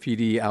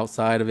SFPD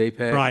outside of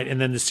APEC. Right, and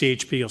then the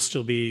CHP will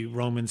still be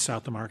roaming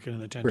South of Market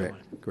and the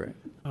Tenderloin. Correct.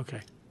 Okay,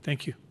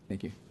 thank you.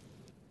 Thank you.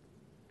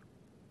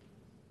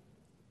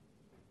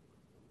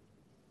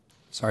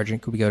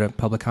 Sergeant, could we go to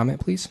public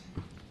comment, please?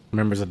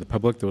 Members of the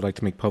public that would like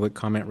to make public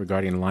comment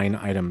regarding line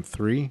item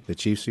 3, the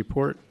Chief's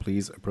report,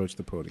 please approach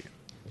the podium.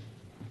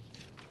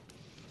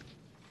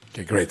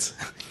 Okay, great.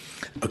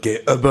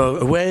 Okay,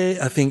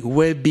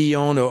 way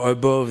beyond or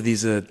above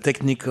these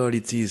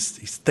technicalities,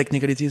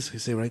 you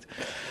say, right?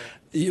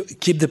 You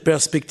keep the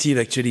perspective,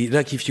 actually,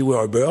 like if you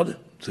were a bird.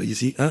 So you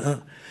see,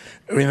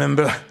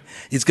 remember,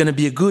 it's going to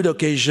be a good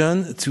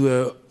occasion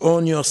to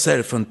own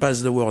yourself and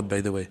pass the word,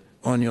 by the way.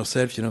 Own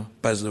yourself,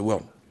 pass the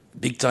word.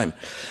 Big time.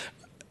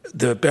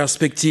 The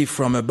perspective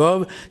from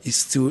above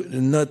is to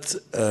not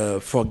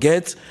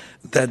forget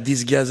that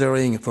this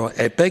gathering for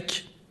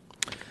APEC,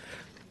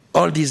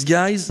 all these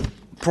guys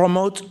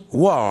promote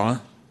war,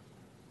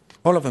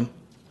 all of them.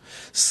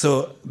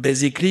 So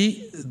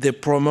basically, they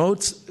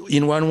promote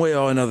in one way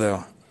or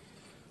another.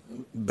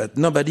 But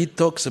nobody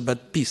talks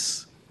about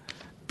peace.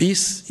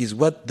 Peace is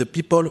what the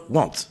people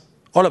want,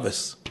 all of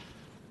us,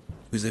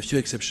 with a few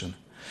exceptions.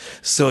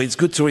 So it's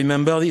good to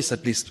remember this,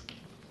 at least.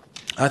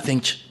 I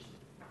think,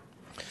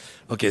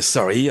 okay,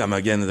 sorry, I'm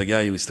again the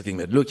guy who is talking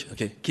about, look,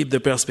 okay, keep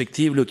the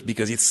perspective, look,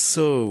 because it's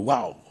so,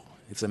 wow,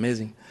 it's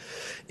amazing.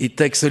 It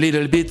takes a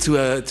little bit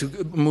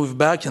to move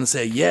back and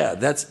say, yeah,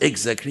 that's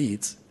exactly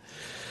it.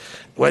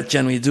 What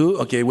can we do?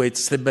 Okay, wait,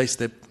 step by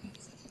step.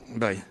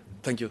 Bye.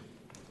 Thank you.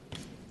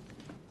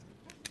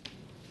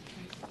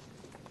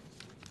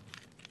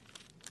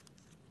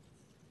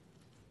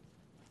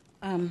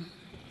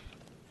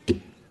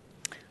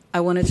 I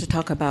wanted to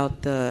talk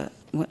about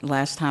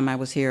last time I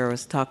was here, I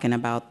was talking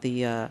about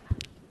the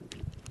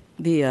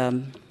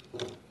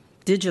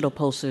digital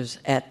posters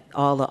at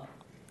all the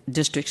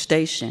district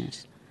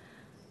stations.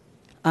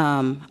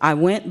 I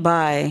went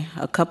by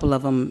a couple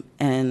of them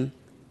and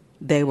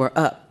they were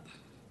up.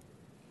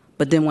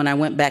 But then when I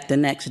went back the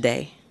next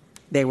day,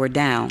 they were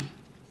down.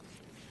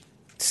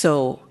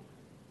 So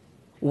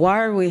why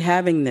are we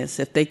having this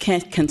if they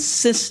can't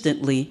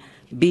consistently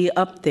be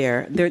up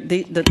there?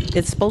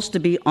 It's supposed to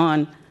be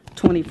on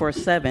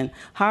 24/7.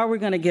 How are we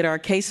going to get our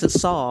cases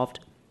solved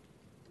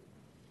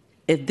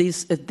if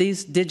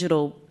these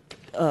digital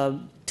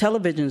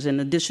televisions in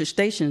the district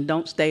stations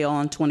don't stay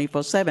on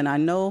 24/7? I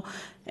know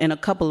in a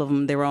couple of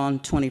them they're on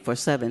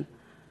 24/7.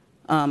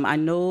 I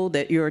know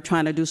that you're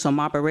trying to do some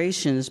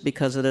operations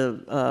because of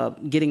the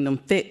getting them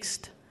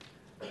fixed.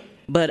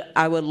 But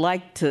I would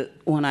like to,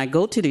 when I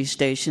go to these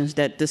stations,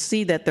 to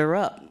see that they're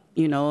up.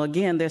 You know,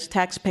 again, there's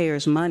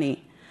taxpayers'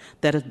 money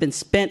that has been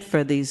spent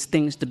for these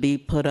things to be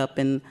put up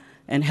and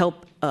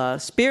help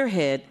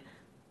spearhead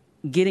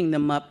getting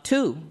them up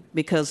too.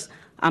 Because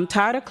I'm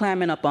tired of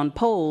climbing up on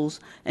poles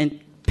and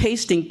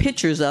pasting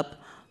pictures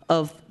up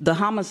of the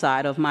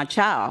homicide of my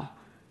child.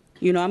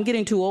 You know, I'm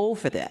getting too old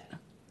for that.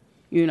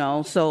 You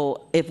know,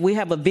 so if we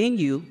have a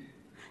venue,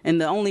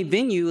 and the only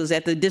venue is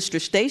at the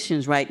district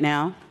stations right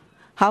now,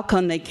 how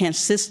come they can't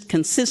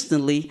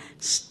consistently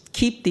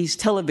keep these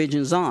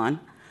televisions on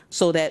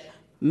so that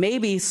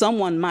maybe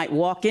someone might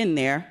walk in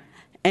there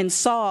and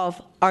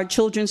solve our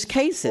children's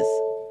cases,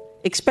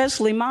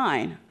 especially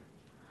mine?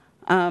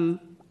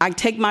 I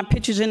take my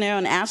pictures in there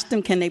and ask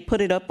them, can they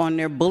put it up on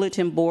their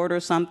bulletin board or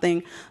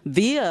something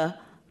via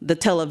the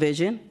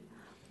television?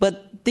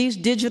 But these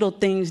digital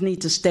things need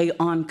to stay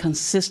on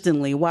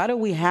consistently. Why do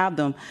we have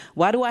them?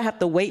 Why do I have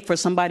to wait for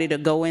somebody to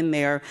go in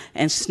there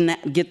and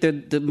get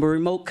the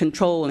remote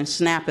control and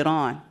snap it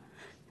on?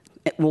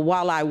 Well,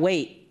 while I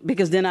wait,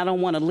 because then I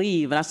don't want to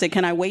leave. And I said,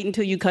 can I wait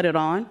until you cut it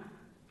on?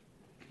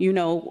 You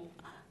know,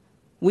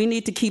 we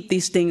need to keep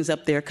these things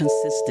up there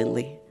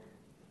consistently.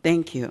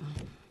 Thank you.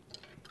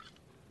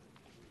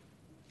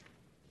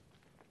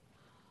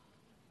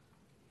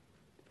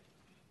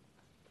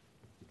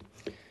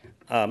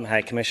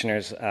 Hi,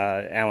 Commissioners.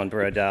 Alan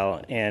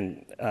Brodell.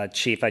 And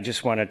Chief, I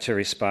just wanted to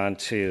respond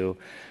to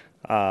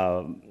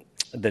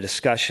the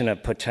discussion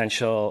of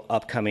potential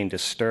upcoming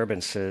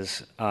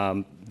disturbances.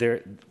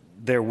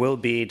 There will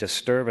be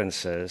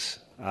disturbances.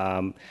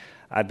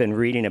 I've been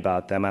reading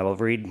about them. I will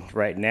read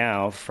right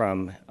now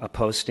from a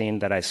posting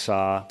that I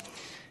saw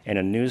in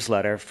a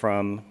newsletter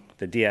from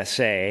the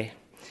DSA.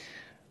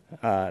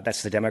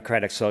 That's the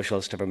Democratic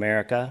Socialist of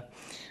America.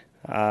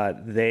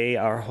 They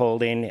are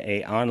holding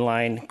an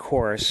online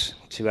course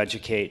to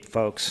educate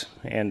folks,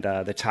 and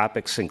the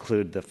topics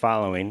include the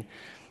following.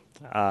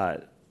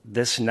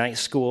 This night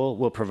school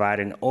will provide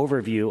an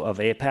overview of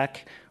APEC,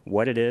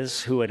 what it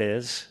is, who it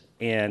is,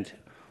 and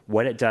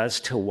what it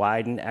does to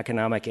widen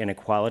economic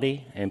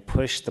inequality and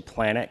push the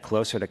planet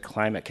closer to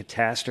climate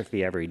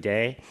catastrophe every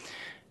day,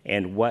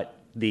 and what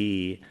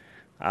the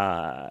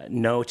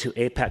No to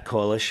APEC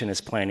Coalition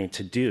is planning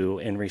to do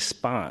in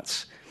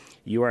response.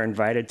 You are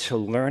invited to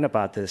learn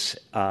about this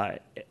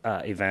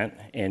event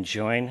and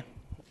join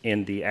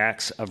in the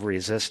acts of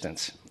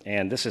resistance.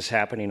 And this is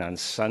happening on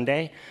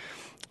Sunday.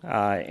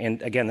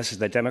 And again, this is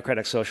the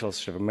Democratic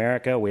Socialists of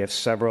America. We have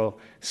several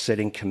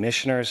sitting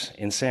commissioners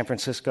in San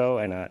Francisco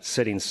and a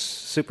sitting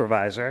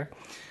supervisor.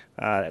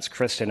 That's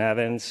Kristen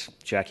Evans,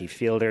 Jackie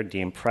Fielder,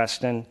 Dean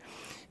Preston.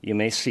 You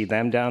may see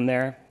them down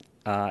there.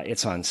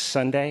 It's on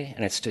Sunday,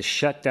 and it's to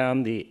shut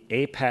down the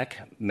APEC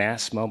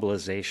mass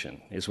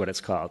mobilization, is what it's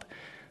called.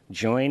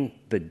 Join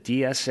the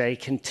DSA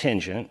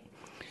contingent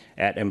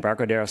at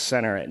Embarcadero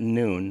Center at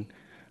noon.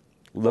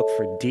 Look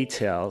for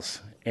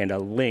details and a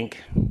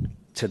link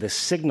to the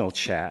Signal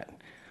chat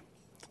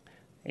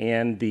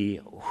and the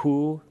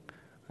WHO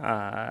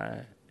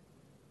and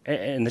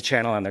the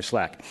channel on their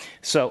Slack.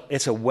 So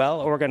it's a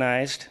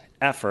well-organized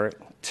effort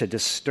to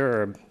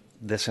disturb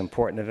this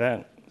important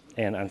event.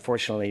 And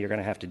unfortunately, you're going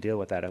to have to deal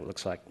with that, it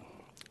looks like,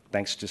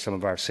 thanks to some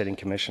of our sitting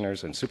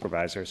commissioners and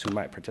supervisors who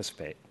might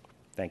participate.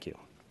 Thank you.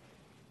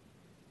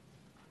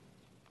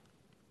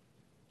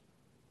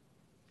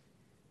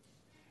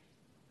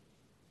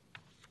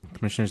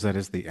 Commissioners, that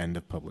is the end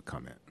of public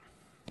comment.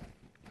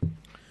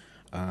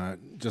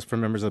 Just for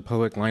members of the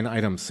public, line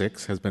item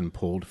 6 has been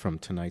pulled from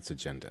tonight's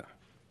agenda.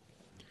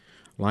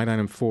 Line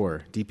item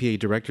 4, DPA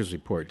Director's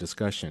Report,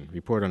 discussion.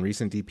 Report on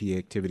recent DPA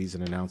activities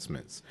and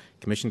announcements.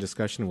 Commission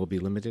discussion will be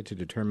limited to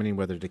determining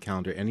whether to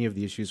calendar any of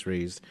the issues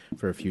raised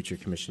for a future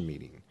commission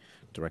meeting.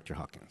 Director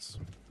Hawkins.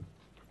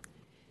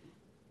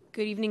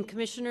 Good evening,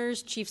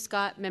 Commissioners, Chief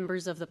Scott,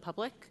 members of the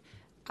public.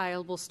 I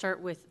will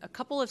start with a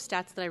couple of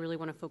stats that I really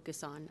want to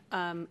focus on.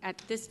 At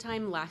this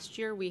time last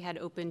year, we had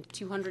opened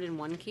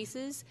 201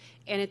 cases,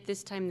 and at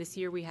this time this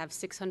year, we have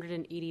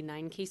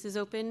 689 cases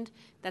opened.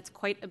 That's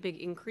quite a big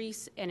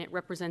increase, and it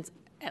represents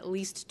at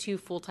least 2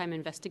 full-time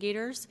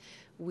investigators.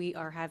 We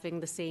are having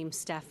the same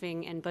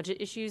staffing and budget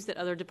issues that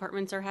other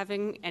departments are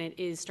having, and it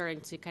is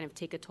starting to kind of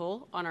take a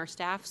toll on our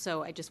staff,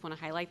 so I just want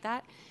to highlight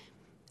that.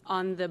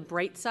 On the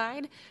bright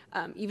side,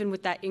 even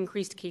with that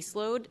increased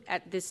caseload,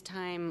 at this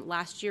time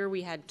last year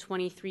we had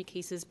 23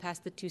 cases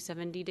past the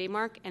 270-day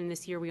mark, and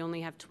this year we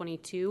only have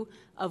 22,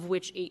 of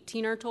which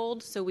 18 are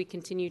told, so we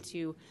continue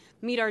to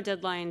meet our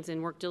deadlines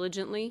and work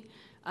diligently.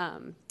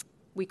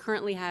 We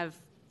currently have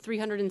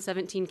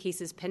 317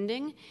 cases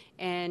pending,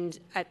 and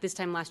at this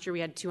time last year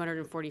we had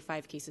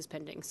 245 cases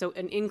pending. So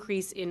an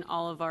increase in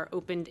all of our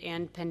opened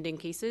and pending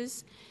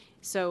cases.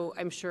 So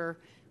I'm sure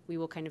we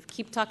will kind of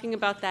keep talking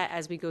about that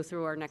as we go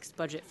through our next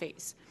budget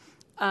phase.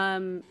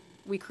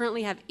 We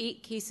currently have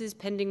 8 cases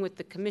pending with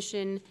the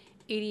Commission,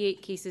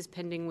 88 cases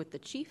pending with the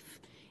Chief.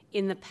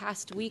 In the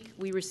past week,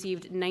 we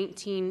received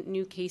 19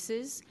 new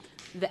cases.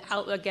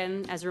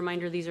 Again, as a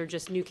reminder, these are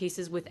just new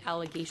cases with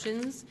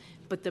allegations,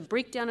 but the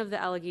breakdown of the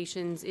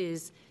allegations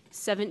is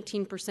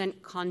 17%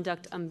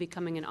 conduct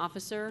unbecoming an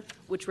officer,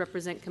 which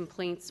represent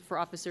complaints for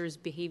officers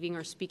behaving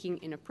or speaking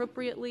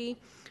inappropriately,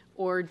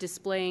 or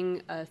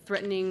displaying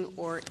threatening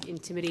or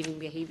intimidating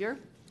behavior.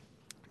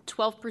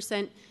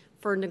 12%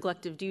 for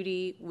neglect of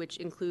duty, which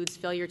includes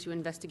failure to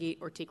investigate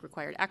or take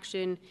required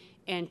action,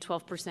 and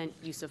 12%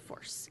 use of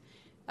force.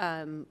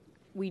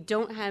 We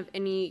don't have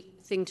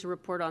anything to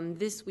report on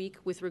this week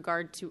with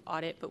regard to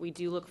audit, but we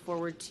do look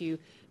forward to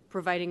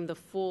providing the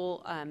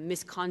full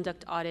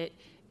misconduct audit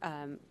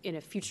in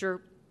a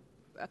future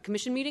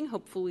commission meeting,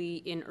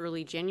 hopefully in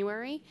early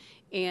January.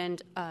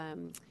 And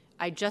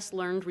I just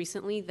learned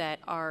recently that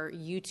our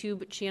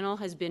YouTube channel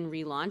has been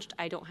relaunched.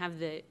 I don't have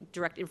the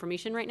direct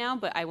information right now,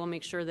 but I will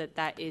make sure that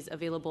that is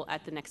available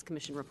at the next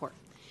commission report.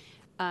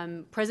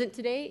 Present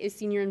today is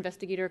Senior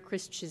Investigator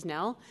Chris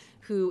Chisnell,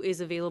 who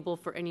is available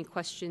for any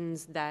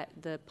questions that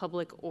the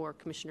public or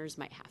commissioners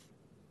might have.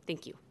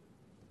 Thank you.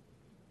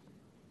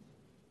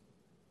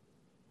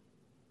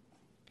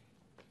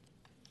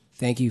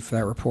 Thank you for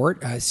that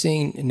report.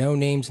 Seeing no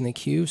names in the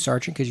queue,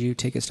 Sergeant, could you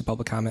take us to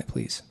public comment,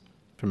 please?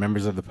 For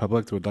members of the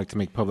public who would like to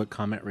make public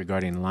comment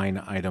regarding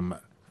line item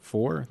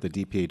 4, the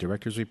DPA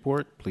Director's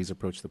Report, please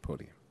approach the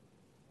podium.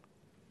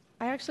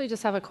 I actually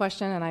just have a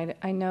question, and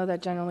I know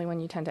that generally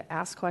when you tend to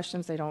ask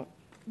questions, they don't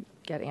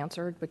get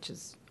answered, which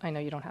is, I know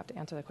you don't have to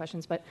answer the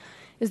questions, but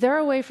is there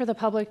a way for the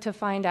public to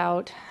find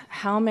out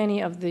how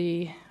many of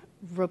the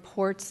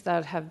reports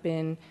that have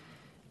been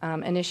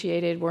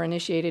initiated were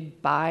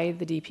initiated by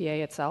the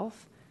DPA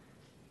itself?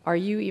 Are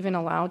you even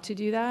allowed to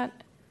do that?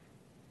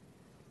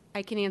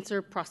 I can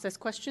answer process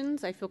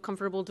questions. I feel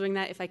comfortable doing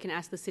that if I can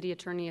ask the city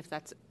attorney if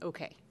that's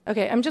okay.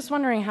 Okay, I'm just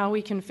wondering how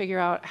we can figure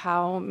out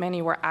how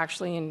many were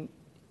actually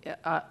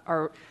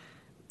are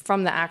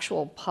from the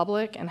actual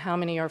public and how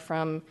many are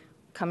from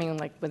coming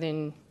like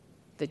within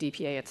the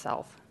DPA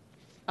itself.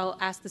 I'll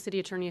ask the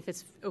city attorney if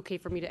it's okay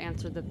for me to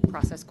answer the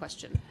process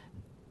question.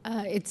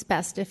 It's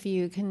best if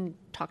you can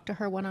talk to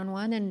her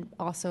one-on-one and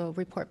also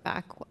report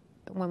back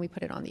when we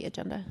put it on the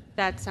agenda.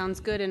 That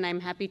sounds good, and I'm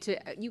happy to.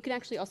 You can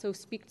actually also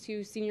speak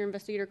to Senior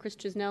Investigator Chris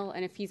Chisnell,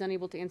 and if he's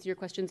unable to answer your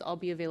questions, I'll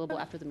be available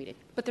after the meeting.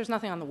 But there's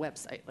nothing on the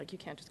website. Like, you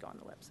can't just go on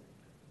the website.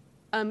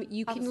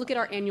 You can look at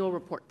our annual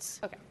reports.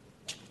 Okay.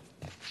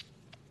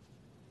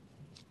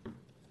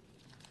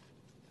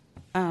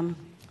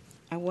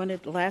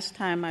 Last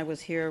time I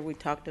was here, we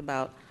talked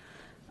about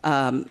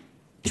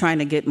trying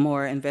to get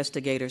more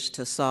investigators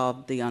to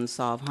solve the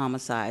unsolved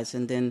homicides,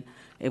 and then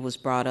it was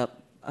brought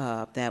up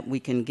that we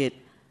can get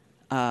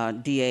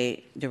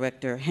DA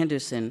Director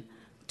Henderson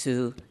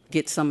to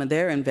get some of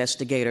their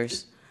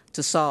investigators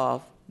to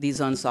solve these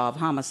unsolved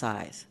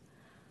homicides,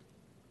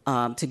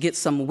 to get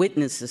some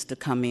witnesses to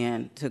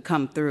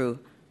come through,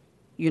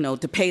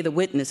 to pay the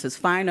witnesses,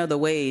 find other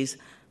ways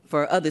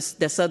for other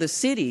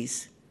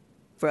cities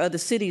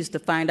to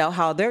find out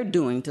how they're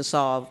doing to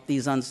solve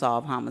these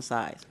unsolved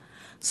homicides.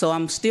 So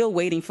I'm still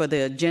waiting for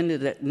the agenda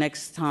that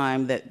next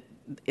time that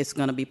it's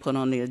going to be put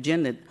on the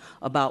agenda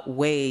about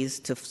ways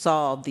to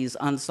solve these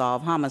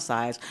unsolved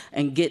homicides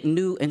and get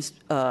new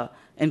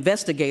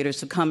investigators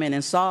to come in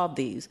and solve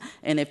these.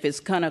 And if it's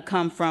going to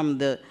come from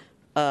the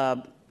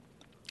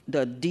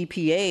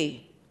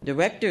DPA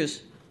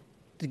directors,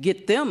 to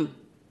get them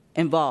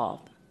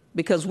involved,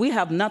 because we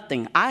have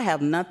nothing. I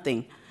have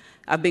nothing.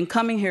 I've been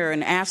coming here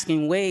and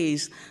asking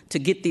ways to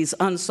get these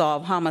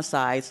unsolved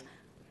homicides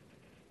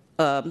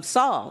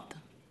solved.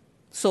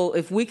 So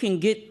if we can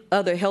get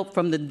other help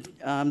from the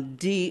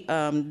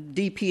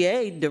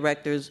DPA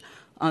directors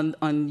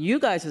on you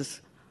guys'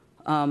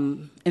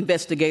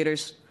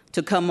 investigators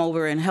to come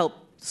over and help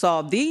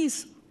solve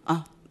these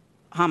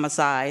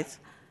homicides,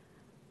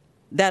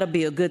 that'll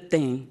be a good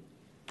thing.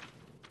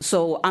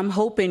 So I'm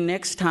hoping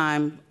next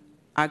time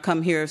I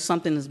come here,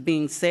 something is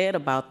being said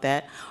about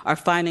that, or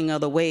finding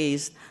other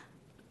ways,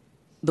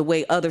 the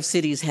way other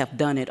cities have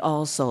done it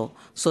also,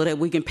 so that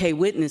we can pay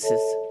witnesses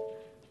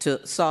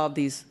to solve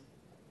these,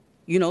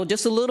 you know,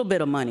 just a little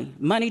bit of money.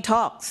 Money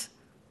talks.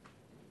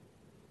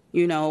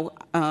 You know,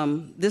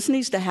 this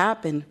needs to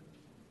happen.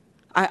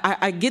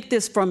 I get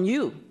this from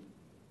you.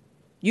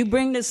 You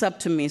bring this up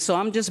to me, so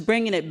I'm just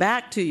bringing it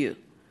back to you,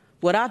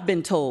 what I've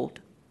been told.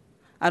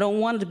 I don't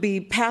want to be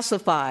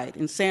pacified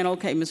and saying,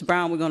 okay, Ms.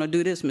 Brown, we're going to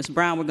do this, Ms.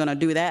 Brown, we're going to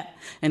do that,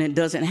 and it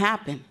doesn't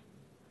happen.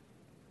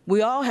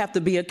 We all have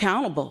to be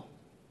accountable.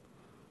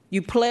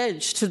 You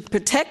pledge to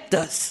protect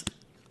us.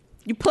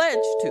 You pledge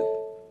to.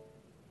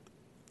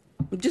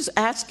 I'm just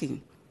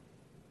asking.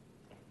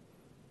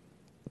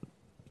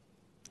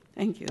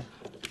 Thank you.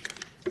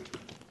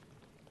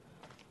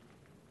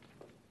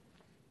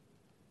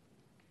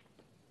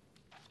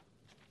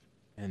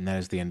 And that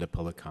is the end of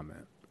public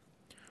comment.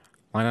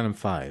 Line item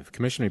 5,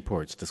 Commission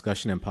reports,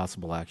 discussion and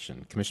possible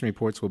action. Commission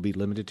reports will be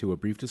limited to a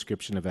brief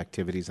description of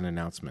activities and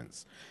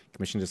announcements.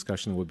 Commission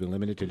discussion will be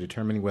limited to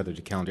determining whether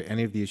to calendar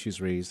any of the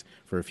issues raised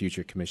for a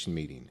future commission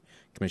meeting.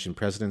 Commission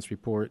President's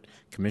report,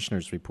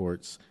 Commissioners'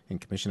 reports, and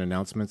Commission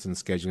announcements and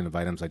scheduling of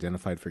items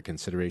identified for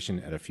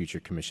consideration at a future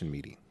commission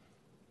meeting.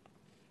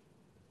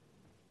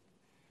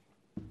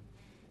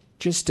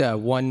 Just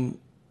one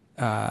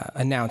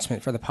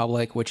announcement for the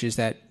public, which is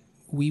that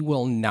we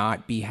will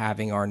not be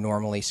having our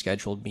normally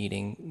scheduled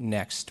meeting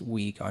next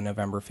week on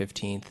November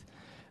 15th.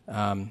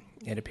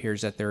 It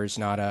appears that there is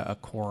not a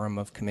quorum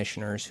of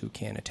commissioners who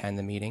can attend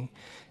the meeting,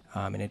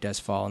 and it does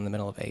fall in the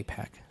middle of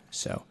APEC.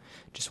 So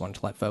just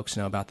wanted to let folks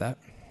know about that.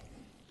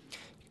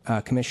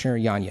 Commissioner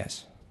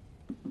Yanez.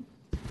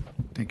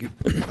 Thank you.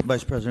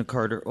 Vice President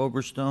Carter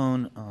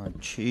Oberstone,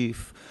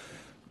 Chief,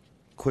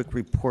 quick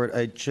report.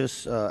 I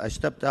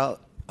stepped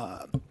out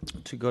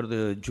to go to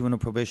the Juvenile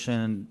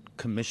Probation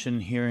Commission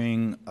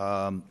hearing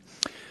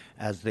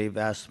as they've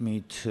asked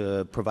me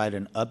to provide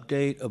an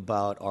update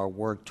about our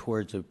work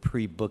towards a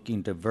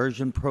pre-booking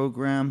diversion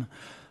program.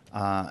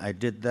 I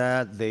did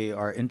that. They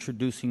are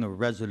introducing a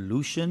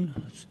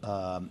resolution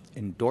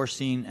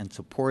endorsing and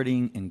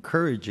supporting,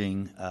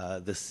 encouraging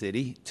the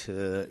city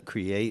to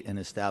create and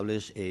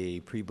establish a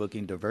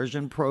pre-booking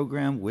diversion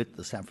program with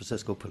the San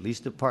Francisco Police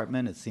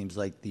Department. It seems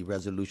like the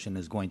resolution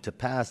is going to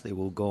pass. They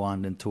will go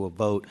on into a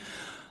vote,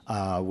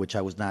 which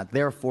I was not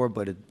there for,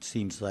 but it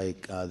seems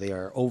like they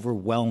are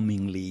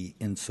overwhelmingly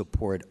in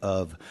support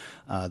of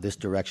this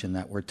direction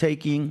that we're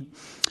taking.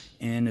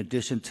 In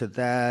addition to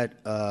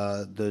that,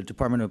 the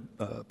Department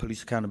of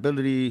Police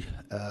Accountability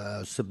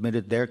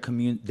submitted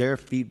their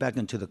feedback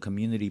into the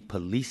Community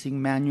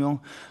Policing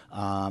Manual.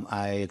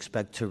 I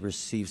expect to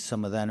receive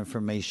some of that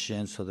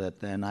information so that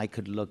then I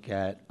could look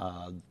at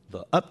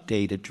the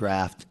updated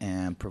draft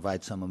and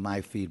provide some of my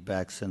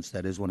feedback, since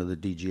that is one of the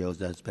DGOs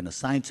that's been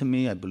assigned to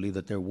me. I believe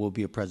that there will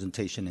be a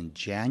presentation in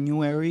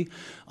January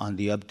on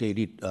the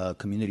updated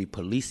community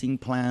policing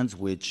plans,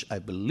 which I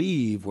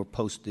believe were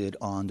posted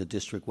on the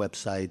district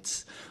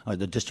websites, or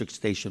the district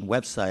station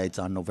websites,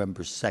 on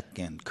November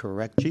 2nd.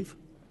 Correct, Chief?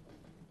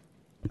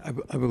 I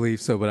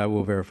believe so, but I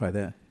will verify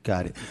that.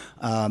 Got it.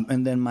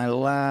 And then my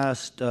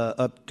last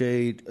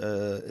update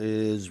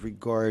is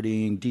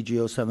regarding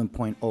DGO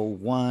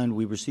 7.01.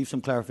 We received some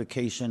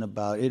clarification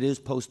about it is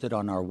posted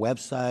on our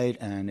website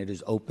and it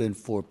is open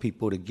for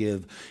people to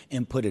give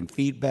input and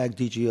feedback.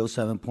 DGO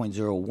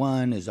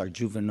 7.01 is our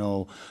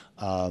juvenile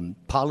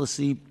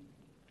policy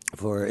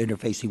for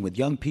interfacing with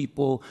young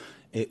people.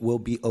 It will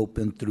be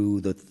open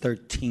through the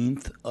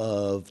 13th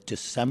of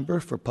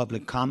December for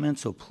public comment,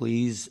 so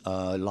please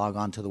log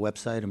on to the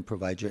website and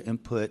provide your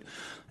input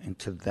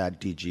into that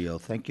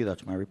DGO. Thank you.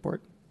 That's my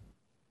report.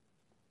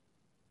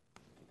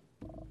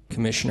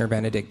 Commissioner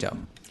Benedicto.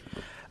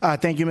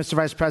 Thank you, Mr.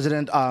 Vice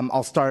President.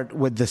 I'll start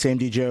with the same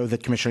DGO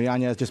that Commissioner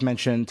Yanez just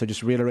mentioned, so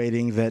just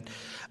reiterating that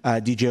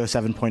DGO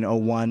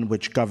 7.01,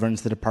 which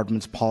governs the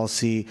department's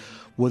policy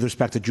with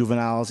respect to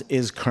juveniles,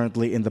 is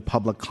currently in the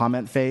public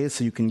comment phase,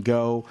 so you can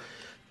go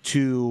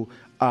to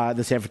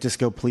the San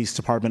Francisco Police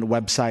Department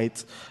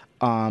website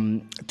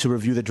to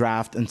review the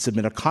draft and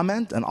submit a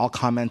comment, and all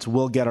comments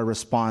will get a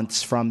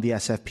response from the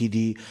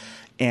SFPD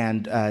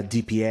and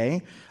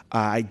DPA.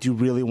 I do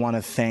really want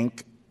to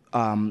thank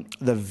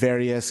the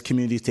various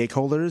community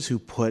stakeholders who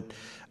put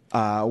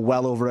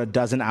well over a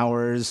dozen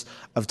hours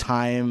of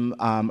time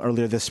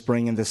earlier this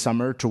spring and this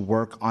summer to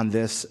work on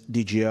this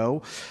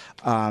DGO.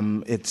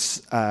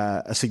 It's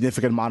a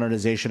significant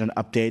modernization and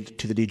update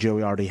to the DGO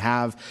we already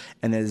have,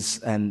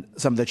 and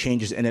some of the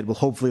changes in it will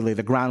hopefully lay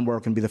the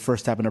groundwork and be the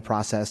first step in a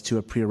process to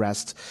a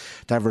pre-arrest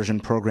diversion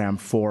program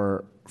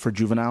for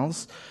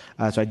juveniles.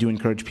 So I do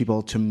encourage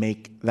people to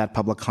make that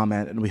public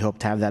comment, and we hope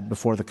to have that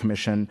before the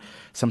commission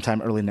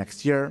sometime early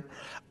next year.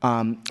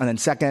 And then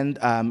second,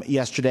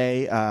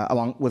 yesterday,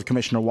 along with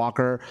Commissioner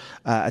Walker,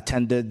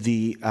 attended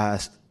the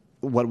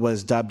what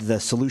was dubbed the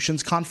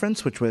Solutions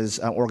Conference, which was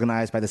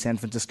organized by the San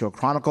Francisco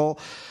Chronicle.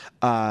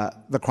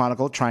 The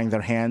Chronicle, trying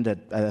their hand at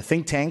a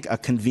think tank,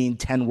 convened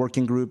 10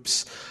 working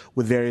groups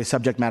with various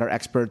subject matter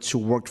experts who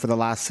worked for the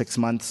last 6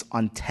 months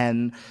on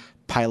 10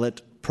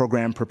 pilot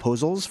program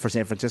proposals for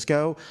San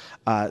Francisco,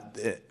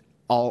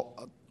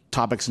 all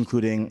topics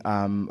including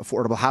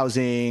affordable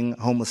housing,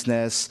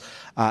 homelessness,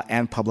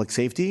 and public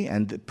safety,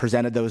 and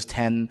presented those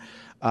 10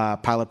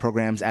 pilot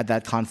programs at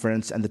that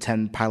conference, and the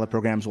 10 pilot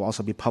programs will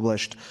also be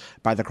published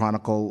by the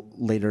Chronicle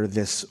later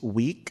this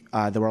week.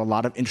 There were a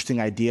lot of interesting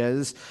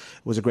ideas.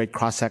 It was a great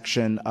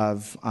cross-section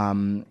of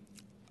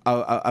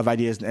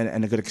ideas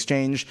and a good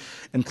exchange,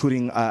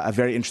 including a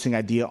very interesting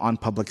idea on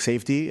public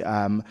safety.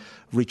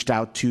 Reached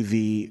out to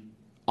the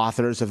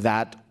authors of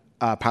that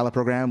pilot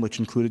program, which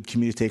included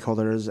community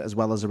stakeholders as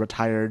well as a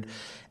retired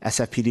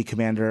SFPD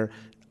commander,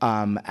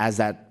 as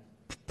that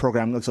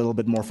program looks a little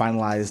bit more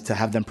finalized, to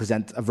have them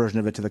present a version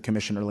of it to the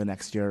commission early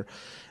next year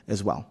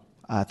as well.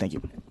 Thank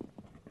you.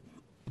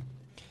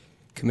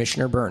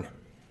 Commissioner Byrne.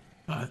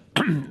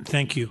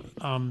 Thank you.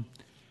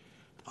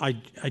 I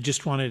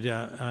just wanted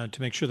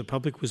to make sure the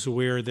public was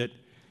aware that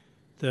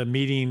the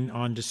meeting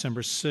on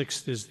December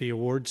 6th is the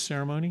awards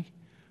ceremony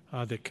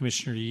that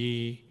Commissioner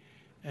Yee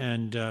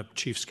and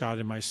Chief Scott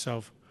and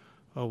myself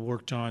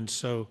worked on.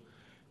 So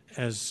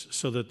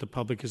that the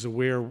public is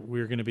aware,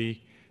 we're going to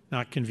be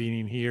not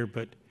convening here,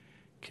 but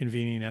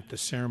convening at the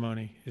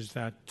ceremony. Is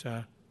that?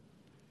 I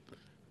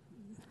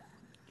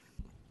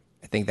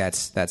think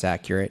that's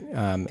accurate.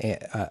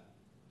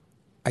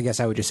 I guess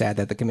I would just add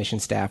that the commission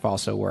staff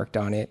also worked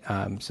on it.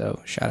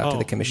 So shout out to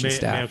the commission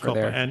staff for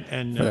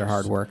their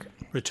hard work.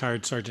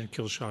 Retired Sergeant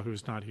Kilshaw,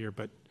 who's not here,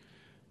 but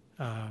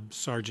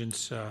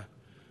Sergeants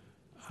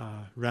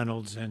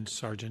Reynolds and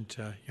Sergeant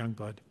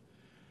Youngblood.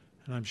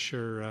 And I'm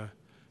sure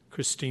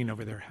Christine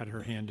over there had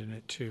her hand in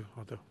it too,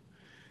 although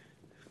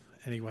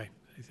anyway,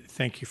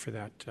 thank you for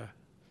that,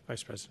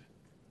 Vice President.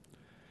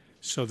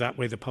 So that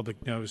way the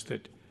public knows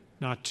that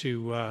not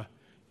to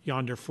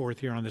yonder forth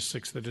here on the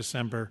 6th of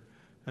December,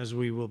 as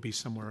we will be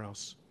somewhere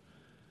else.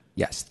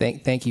 Yes,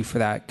 thank you for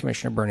that,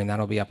 Commissioner Byrne, and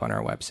that'll be up on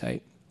our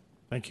website.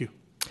 Thank you.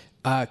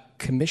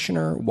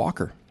 Commissioner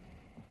Walker.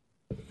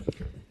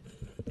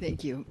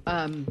 Thank you.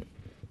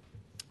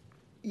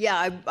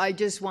 Yeah, I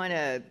just want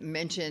to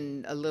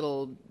mention a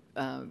little,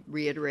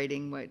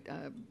 reiterating what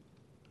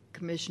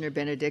Commissioner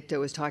Benedicto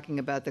was talking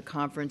about, the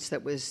conference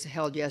that was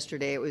held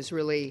yesterday. It was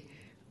really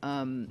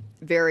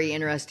very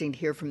interesting to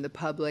hear from the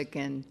public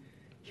and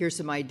hear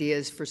some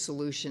ideas for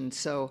solutions.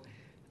 So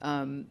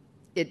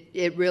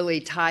it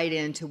really tied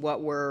into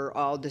what we're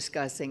all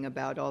discussing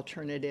about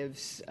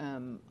alternatives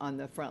on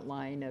the front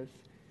line of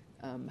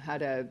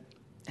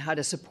how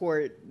to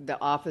support the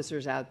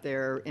officers out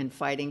there in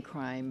fighting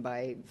crime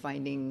by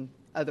finding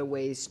other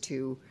ways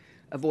to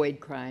avoid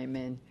crime.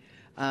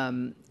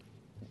 And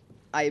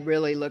I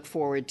really look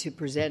forward to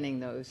presenting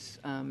those.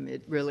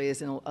 It really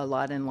is a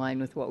lot in line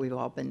with what we've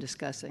all been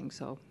discussing.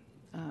 So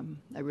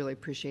I really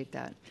appreciate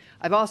that.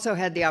 I've also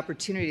had the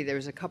opportunity, there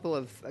was a couple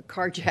of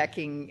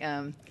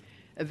carjacking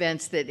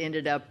events that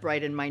ended up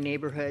right in my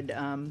neighborhood.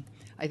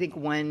 I think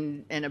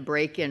one and a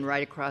break-in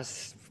right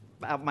across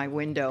out my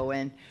window.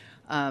 And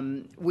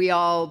we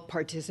all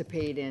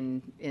participate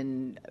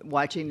in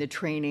watching the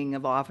training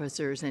of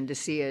officers, and to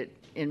see it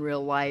in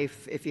real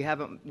life. If you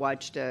haven't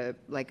watched a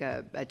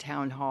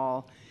town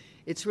hall,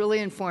 it's really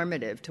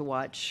informative to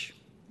watch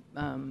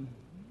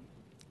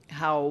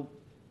how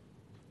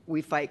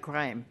we fight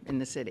crime in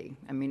the city.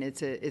 I mean,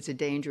 it's a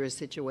dangerous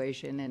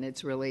situation, and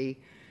it's really,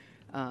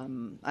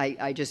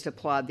 I just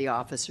applaud the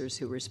officers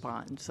who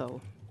respond.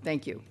 So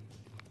thank you.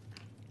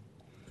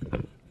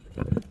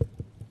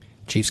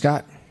 Chief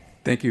Scott.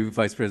 Thank you,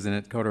 Vice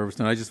President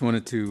Carter-Overstone. I just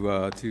wanted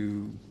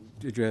to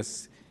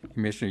address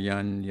Commissioner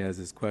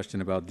Yanez's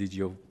question about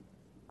DGO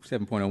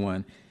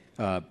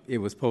 7.01. It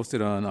was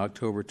posted on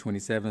October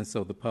 27th,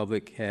 so the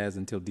public has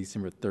until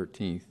December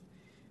 13th,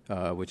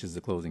 which is the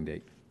closing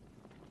date.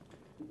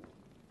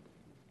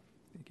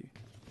 Thank you.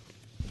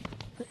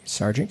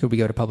 Sergeant, could we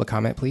go to public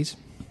comment, please?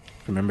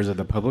 For members of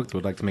the public who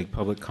would like to make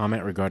public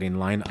comment regarding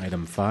line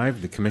item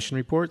 5, the commission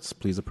reports,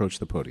 please approach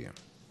the podium.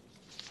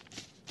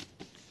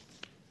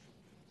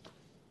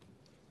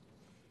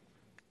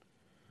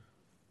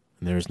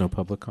 There is no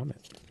public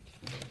comment.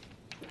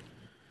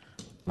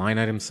 Line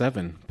item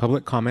 7,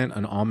 public comment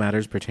on all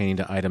matters pertaining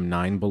to item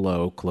 9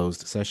 below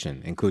closed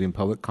session, including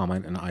public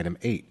comment on item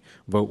 8.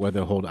 Vote whether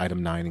to hold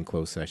item 9 in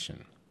closed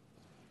session.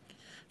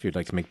 If you'd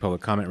like to make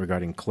public comment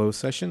regarding closed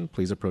session,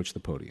 please approach the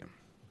podium.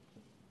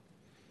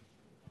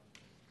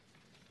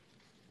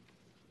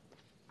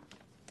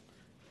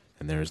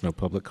 And there is no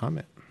public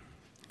comment.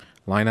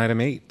 Line item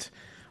 8.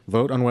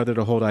 Vote on whether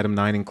to hold item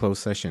 9 in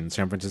closed session,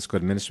 San Francisco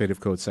Administrative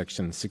Code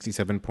Section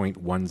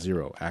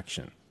 67.10,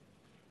 action.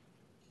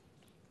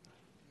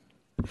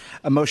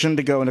 A motion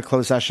to go into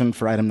closed session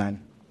for item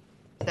 9.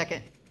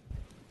 Second.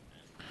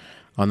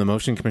 On the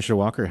motion, Commissioner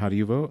Walker, how do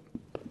you vote?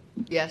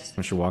 Yes.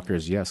 Commissioner Walker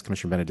is yes.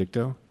 Commissioner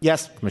Benedicto?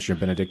 Yes. Commissioner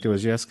Benedicto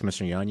is yes.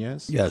 Commissioner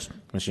Yanez? Yes.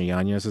 Commissioner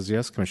Yanez is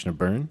yes. Commissioner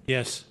Byrne?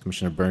 Yes.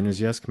 Commissioner Byrne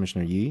is yes.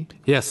 Commissioner Yee?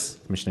 Yes.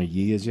 Commissioner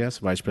Yee is yes.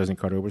 Vice President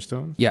Carter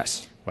Overstone?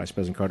 Yes. Vice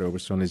President Carter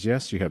Overstone is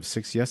yes. You have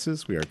 6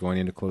 yeses. We are going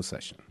into closed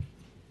session.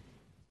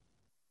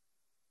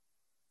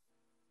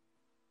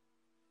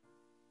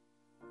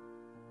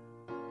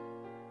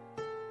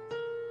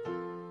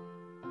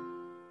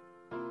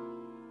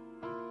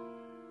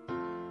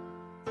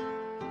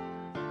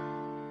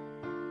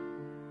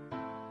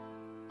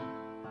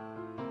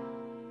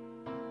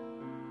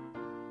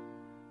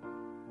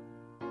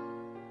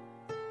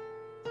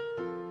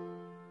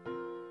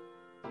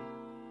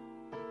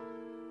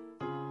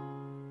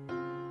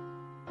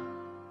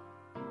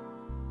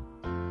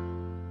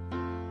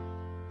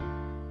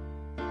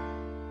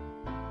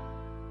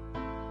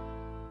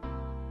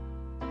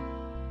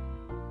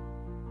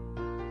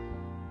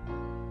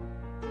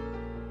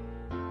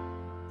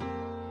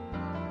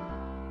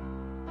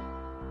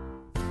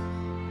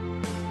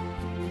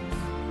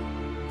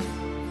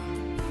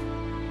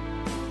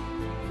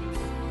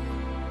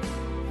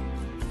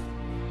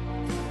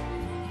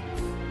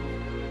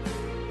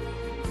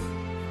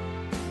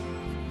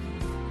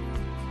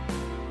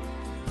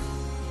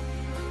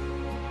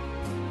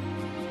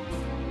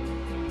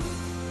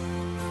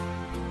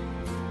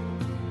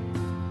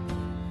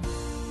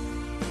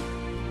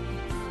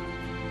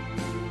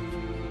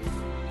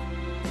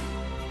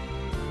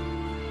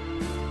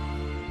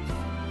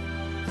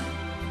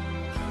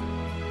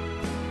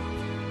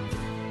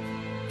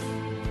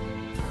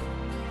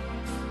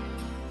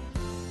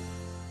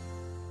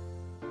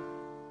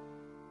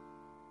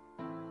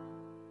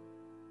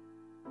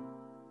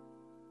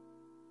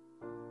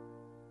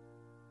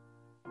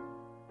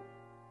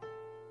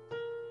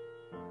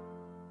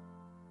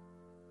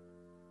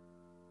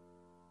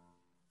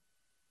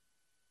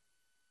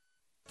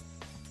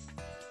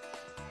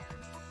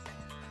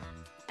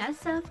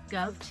 SF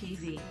Gov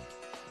TV,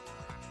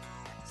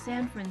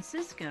 San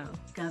Francisco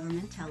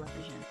Government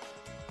Television.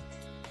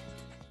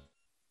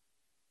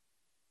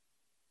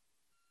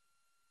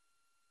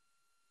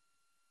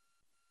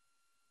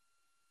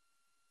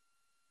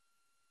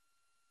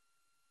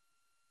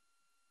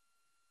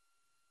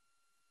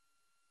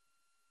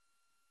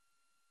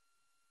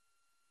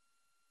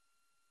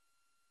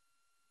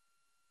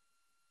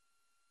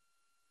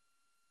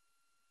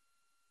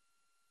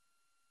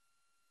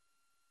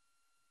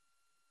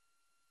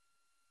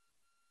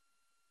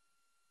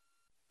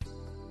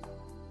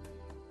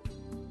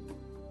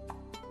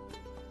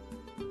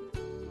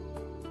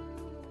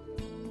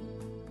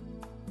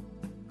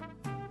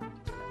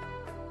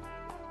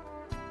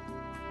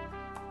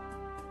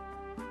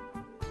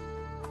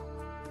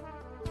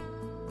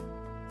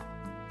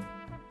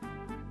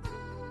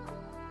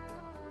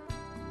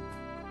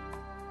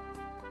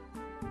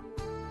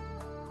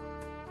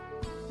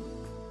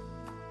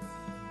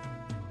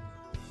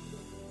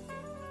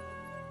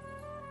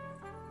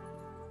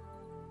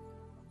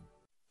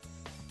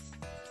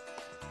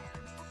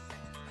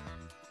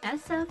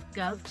 SF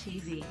Gov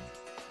TV,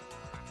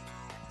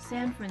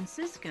 San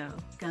Francisco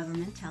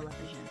Government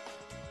Television.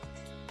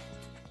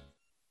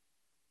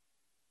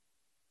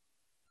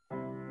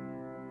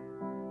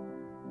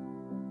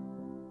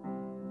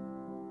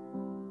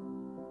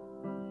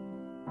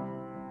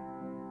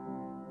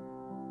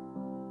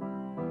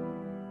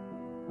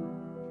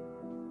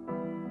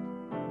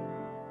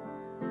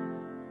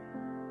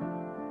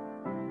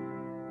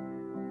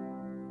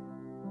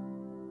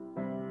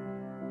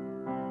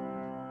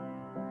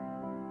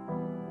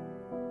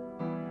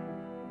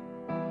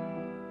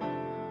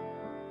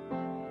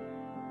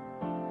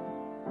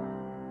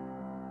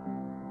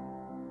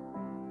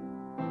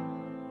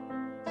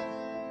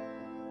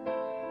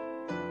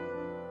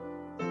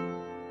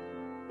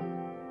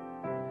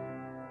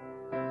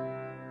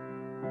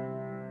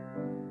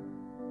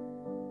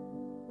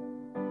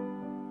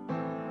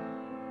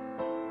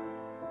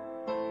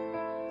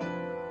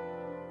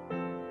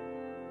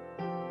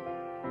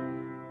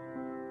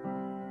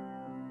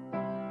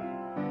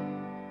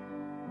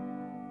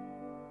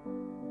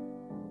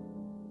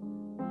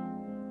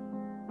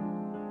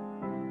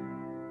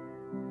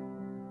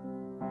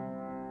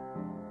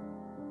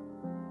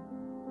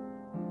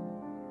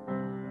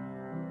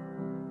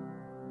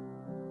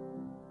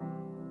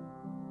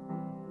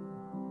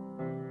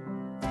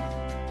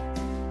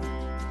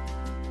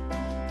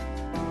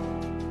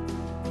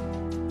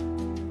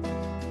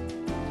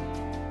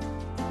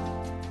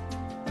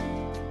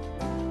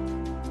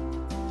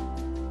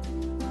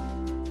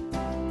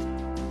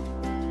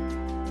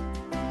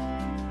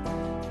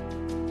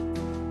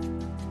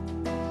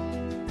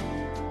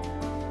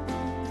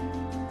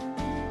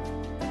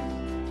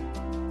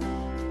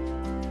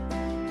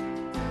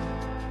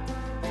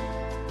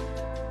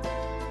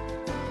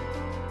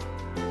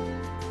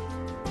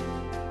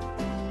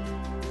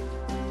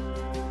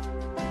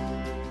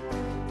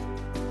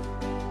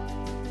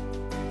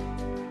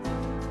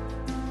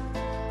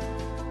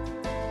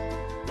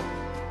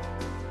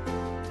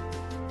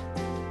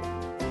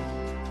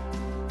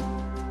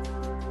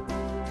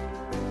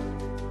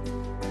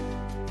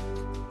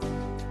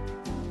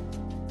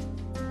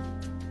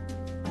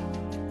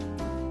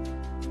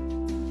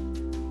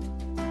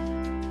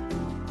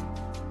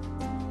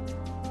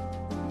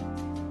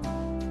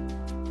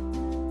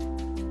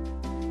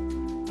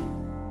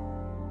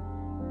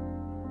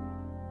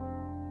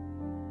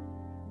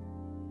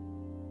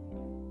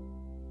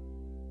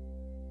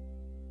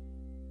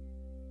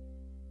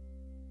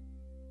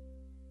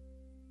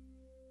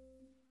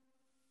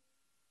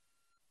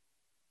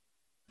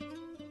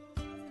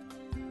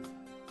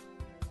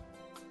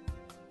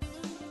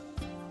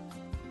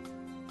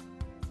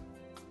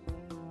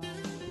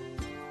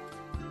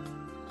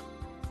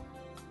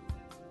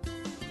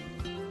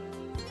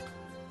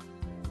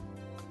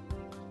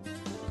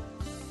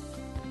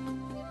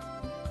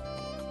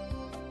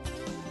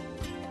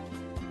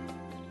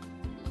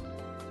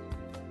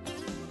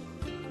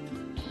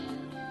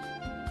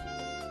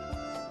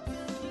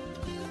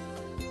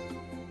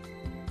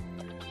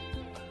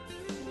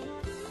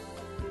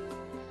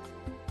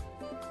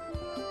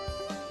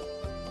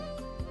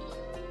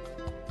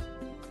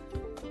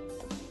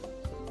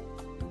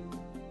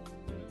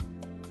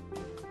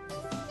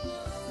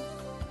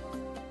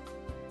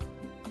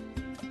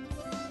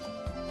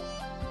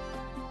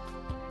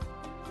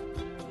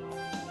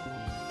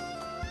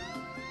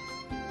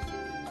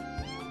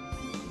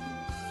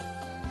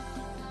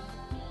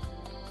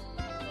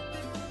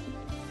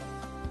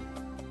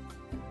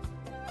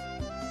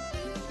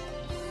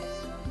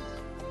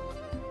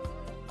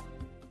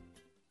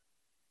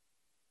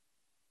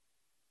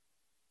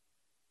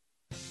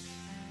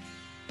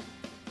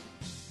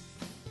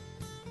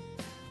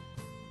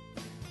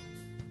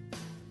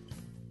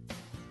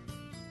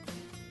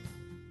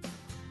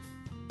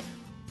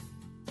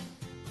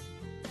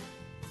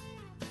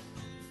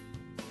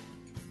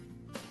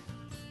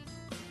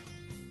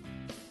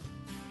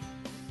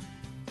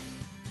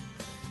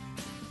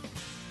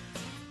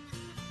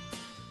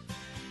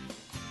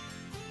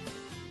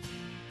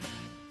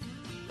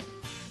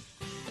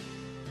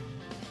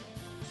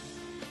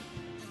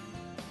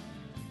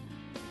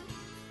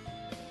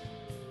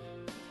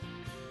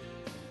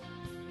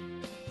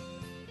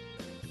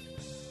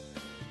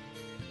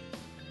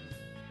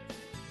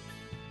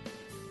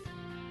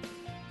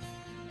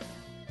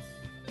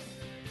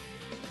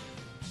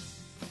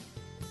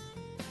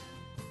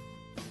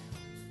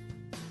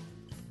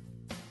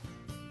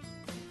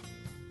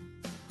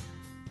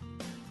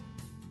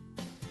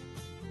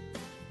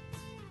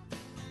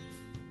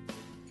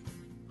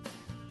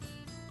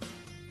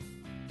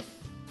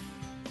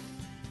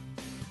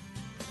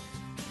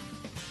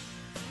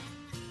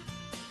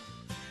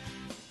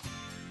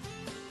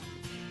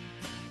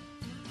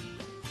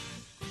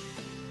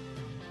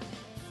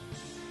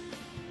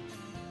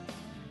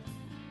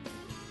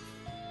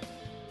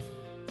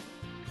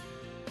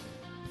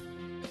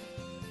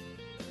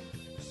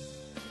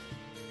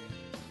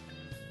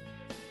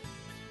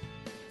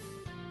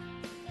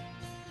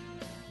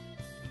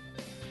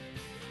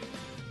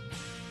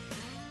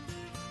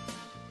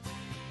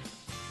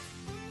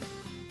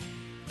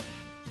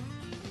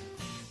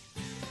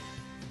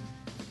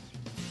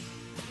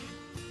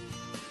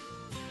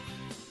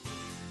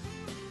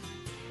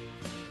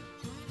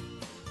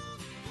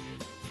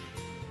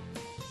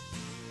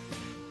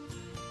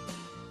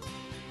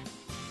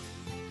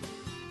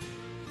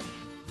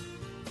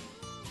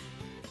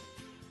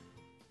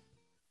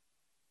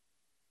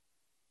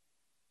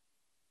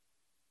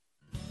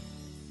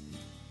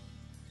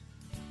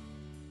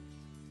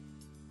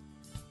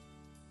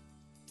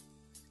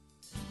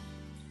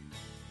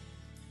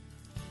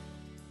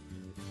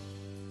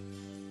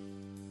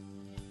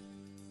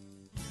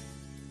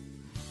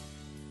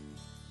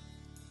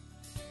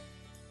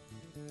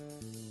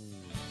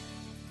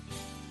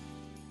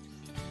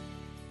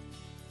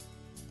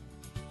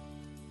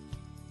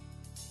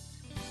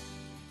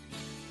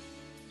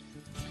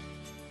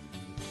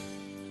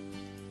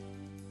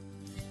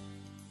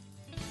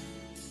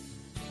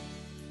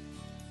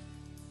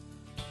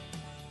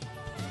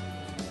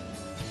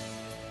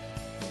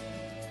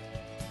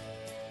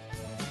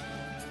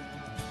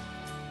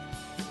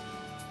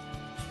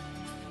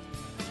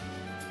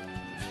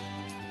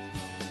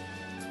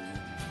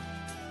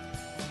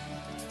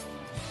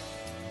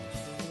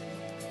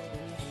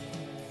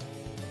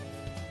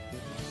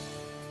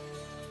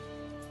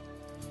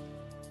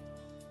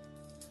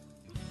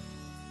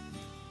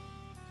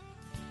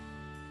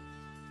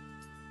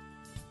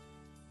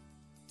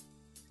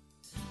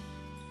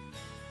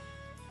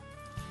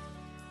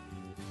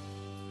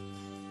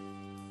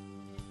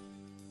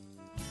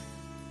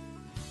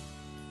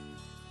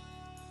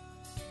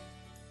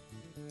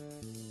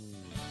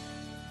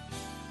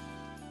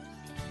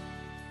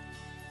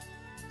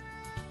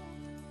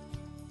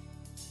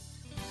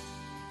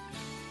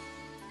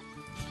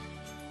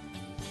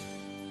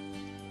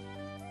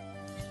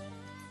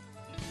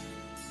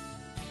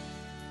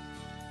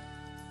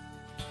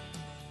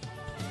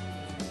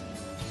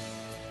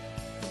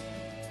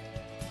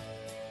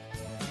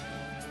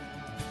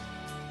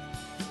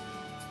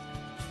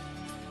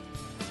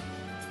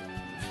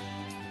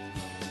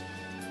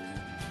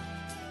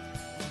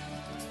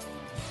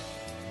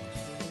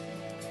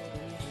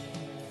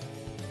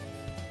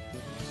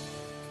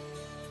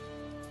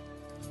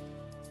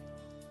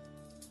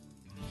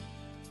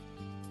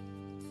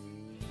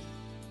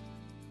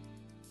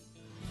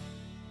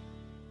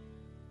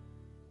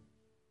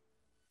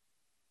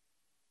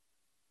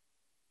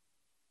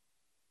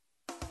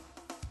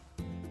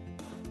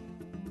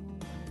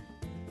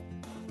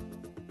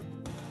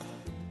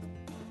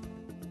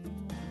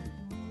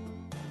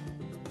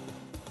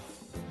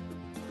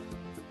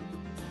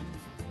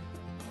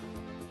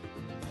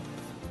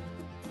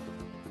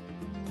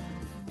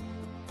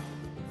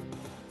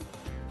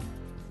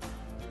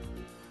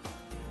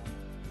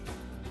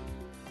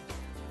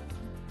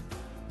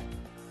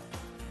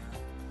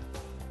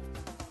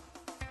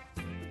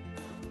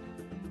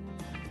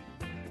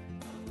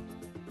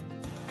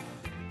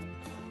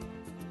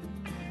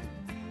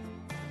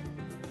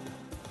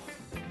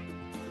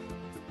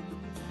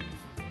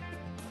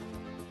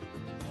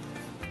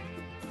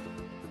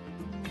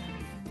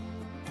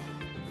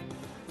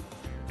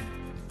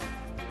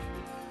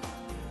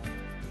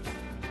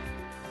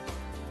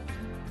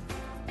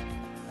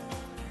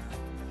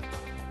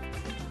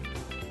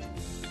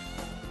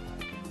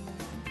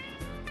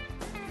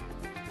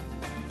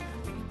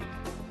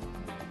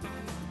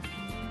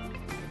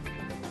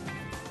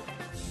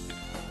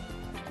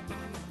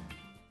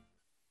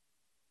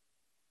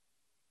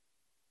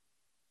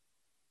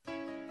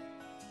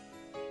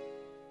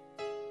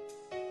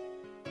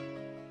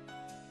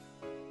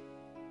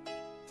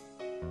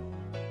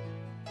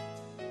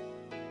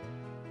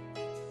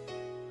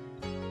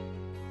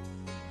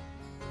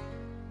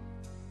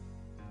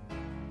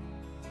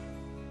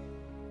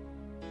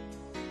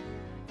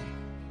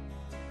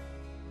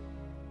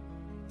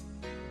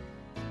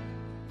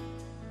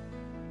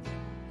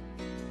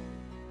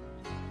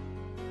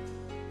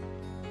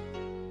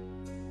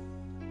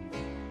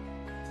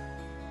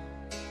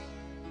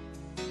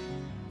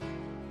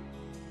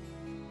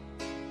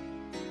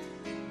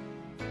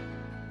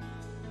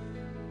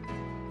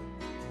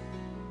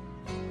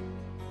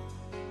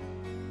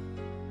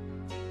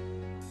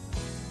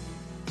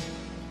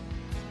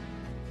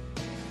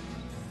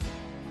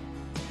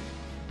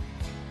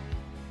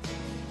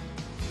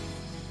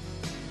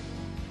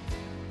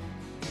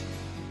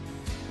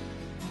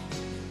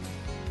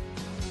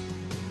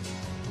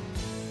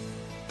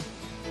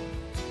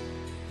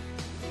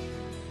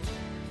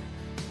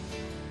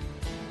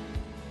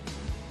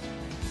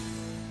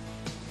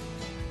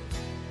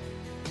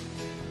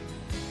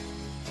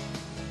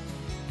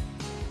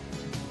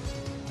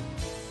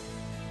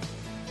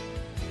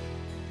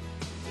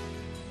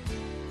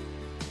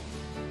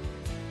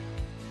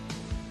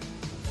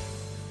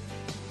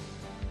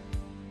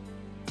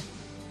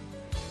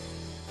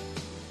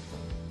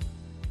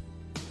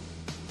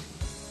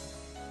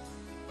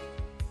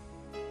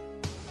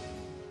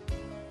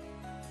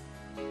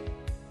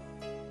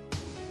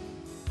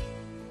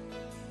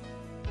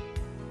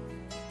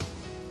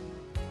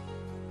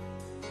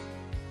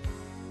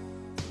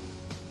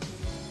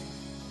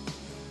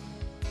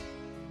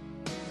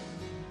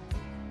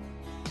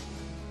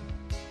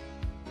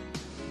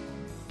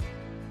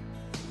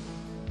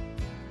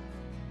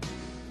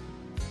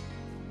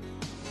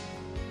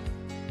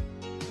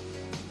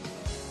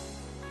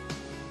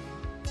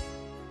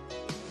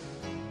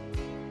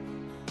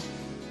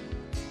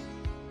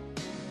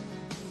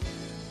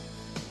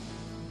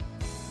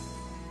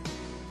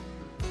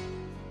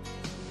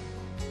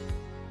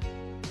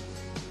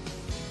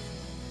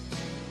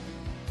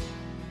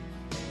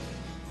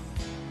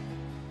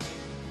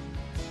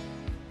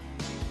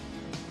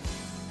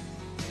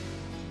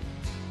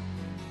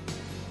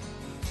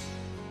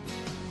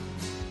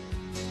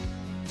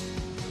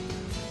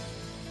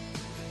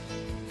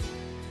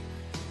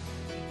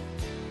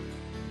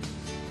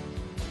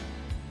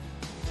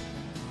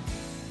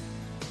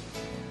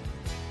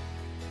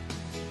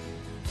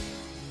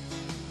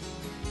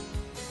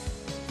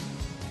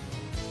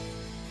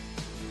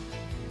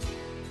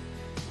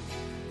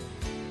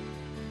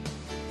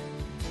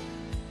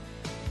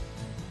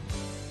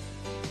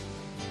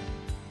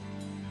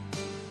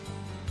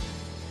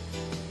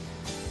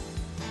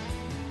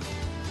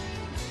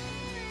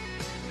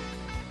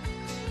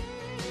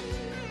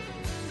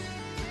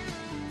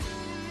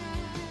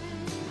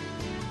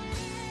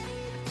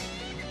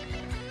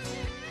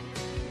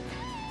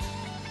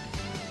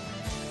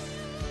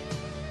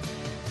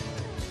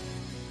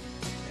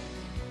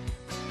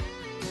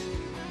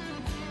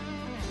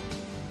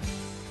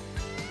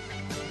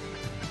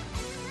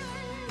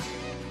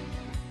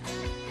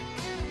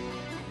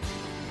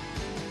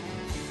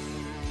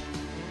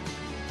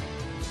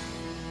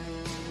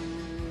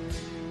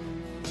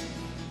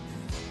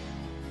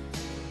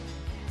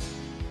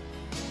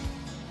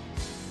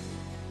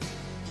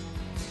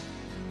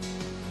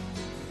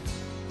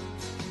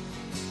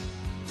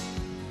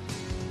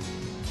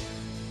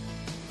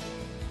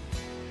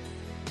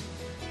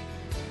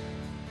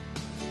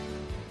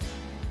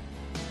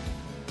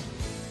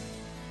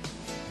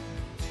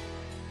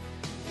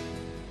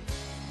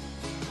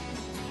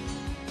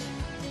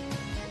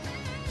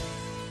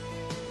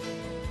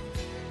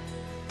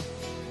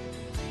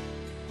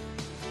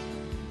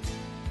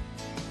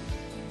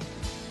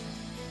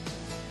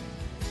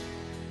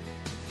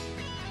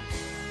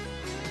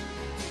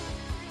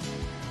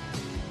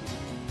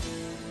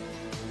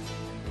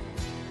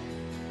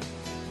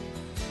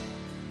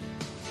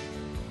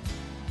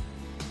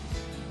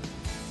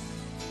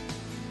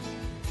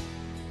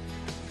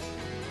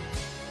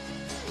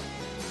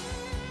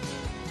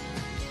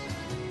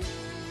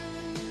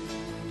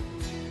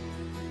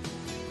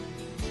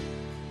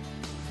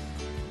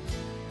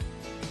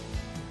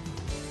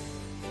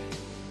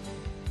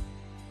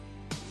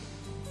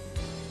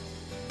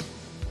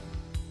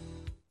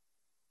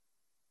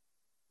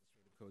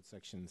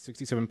 Section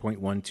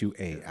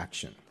 67.12A,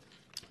 action.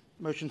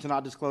 Motion to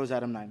not disclose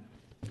item 9.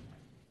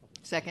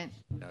 Second.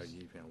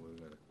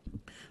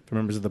 For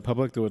members of the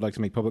public that would like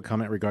to make public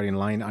comment regarding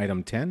line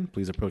item 10,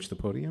 please approach the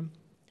podium.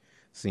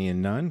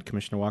 Seeing none,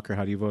 Commissioner Walker,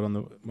 how do you vote on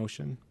the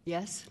motion?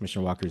 Yes.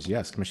 Commissioner Walker is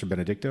yes. Commissioner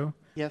Benedicto?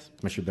 Yes.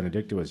 Commissioner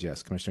Benedicto is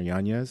yes. Commissioner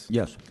Yanez?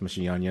 Yes.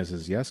 Commissioner Yanez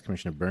is yes.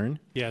 Commissioner Byrne?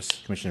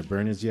 Yes. Commissioner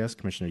Byrne is yes.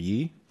 Commissioner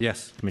Yee?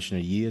 Yes.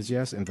 Commissioner Yee is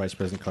yes. And Vice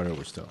President Carter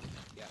Overstone?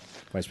 Yes.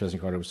 Vice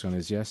President Carter Overstone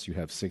is yes. You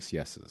have 6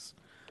 yeses.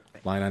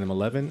 Line item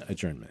 11,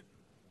 adjournment.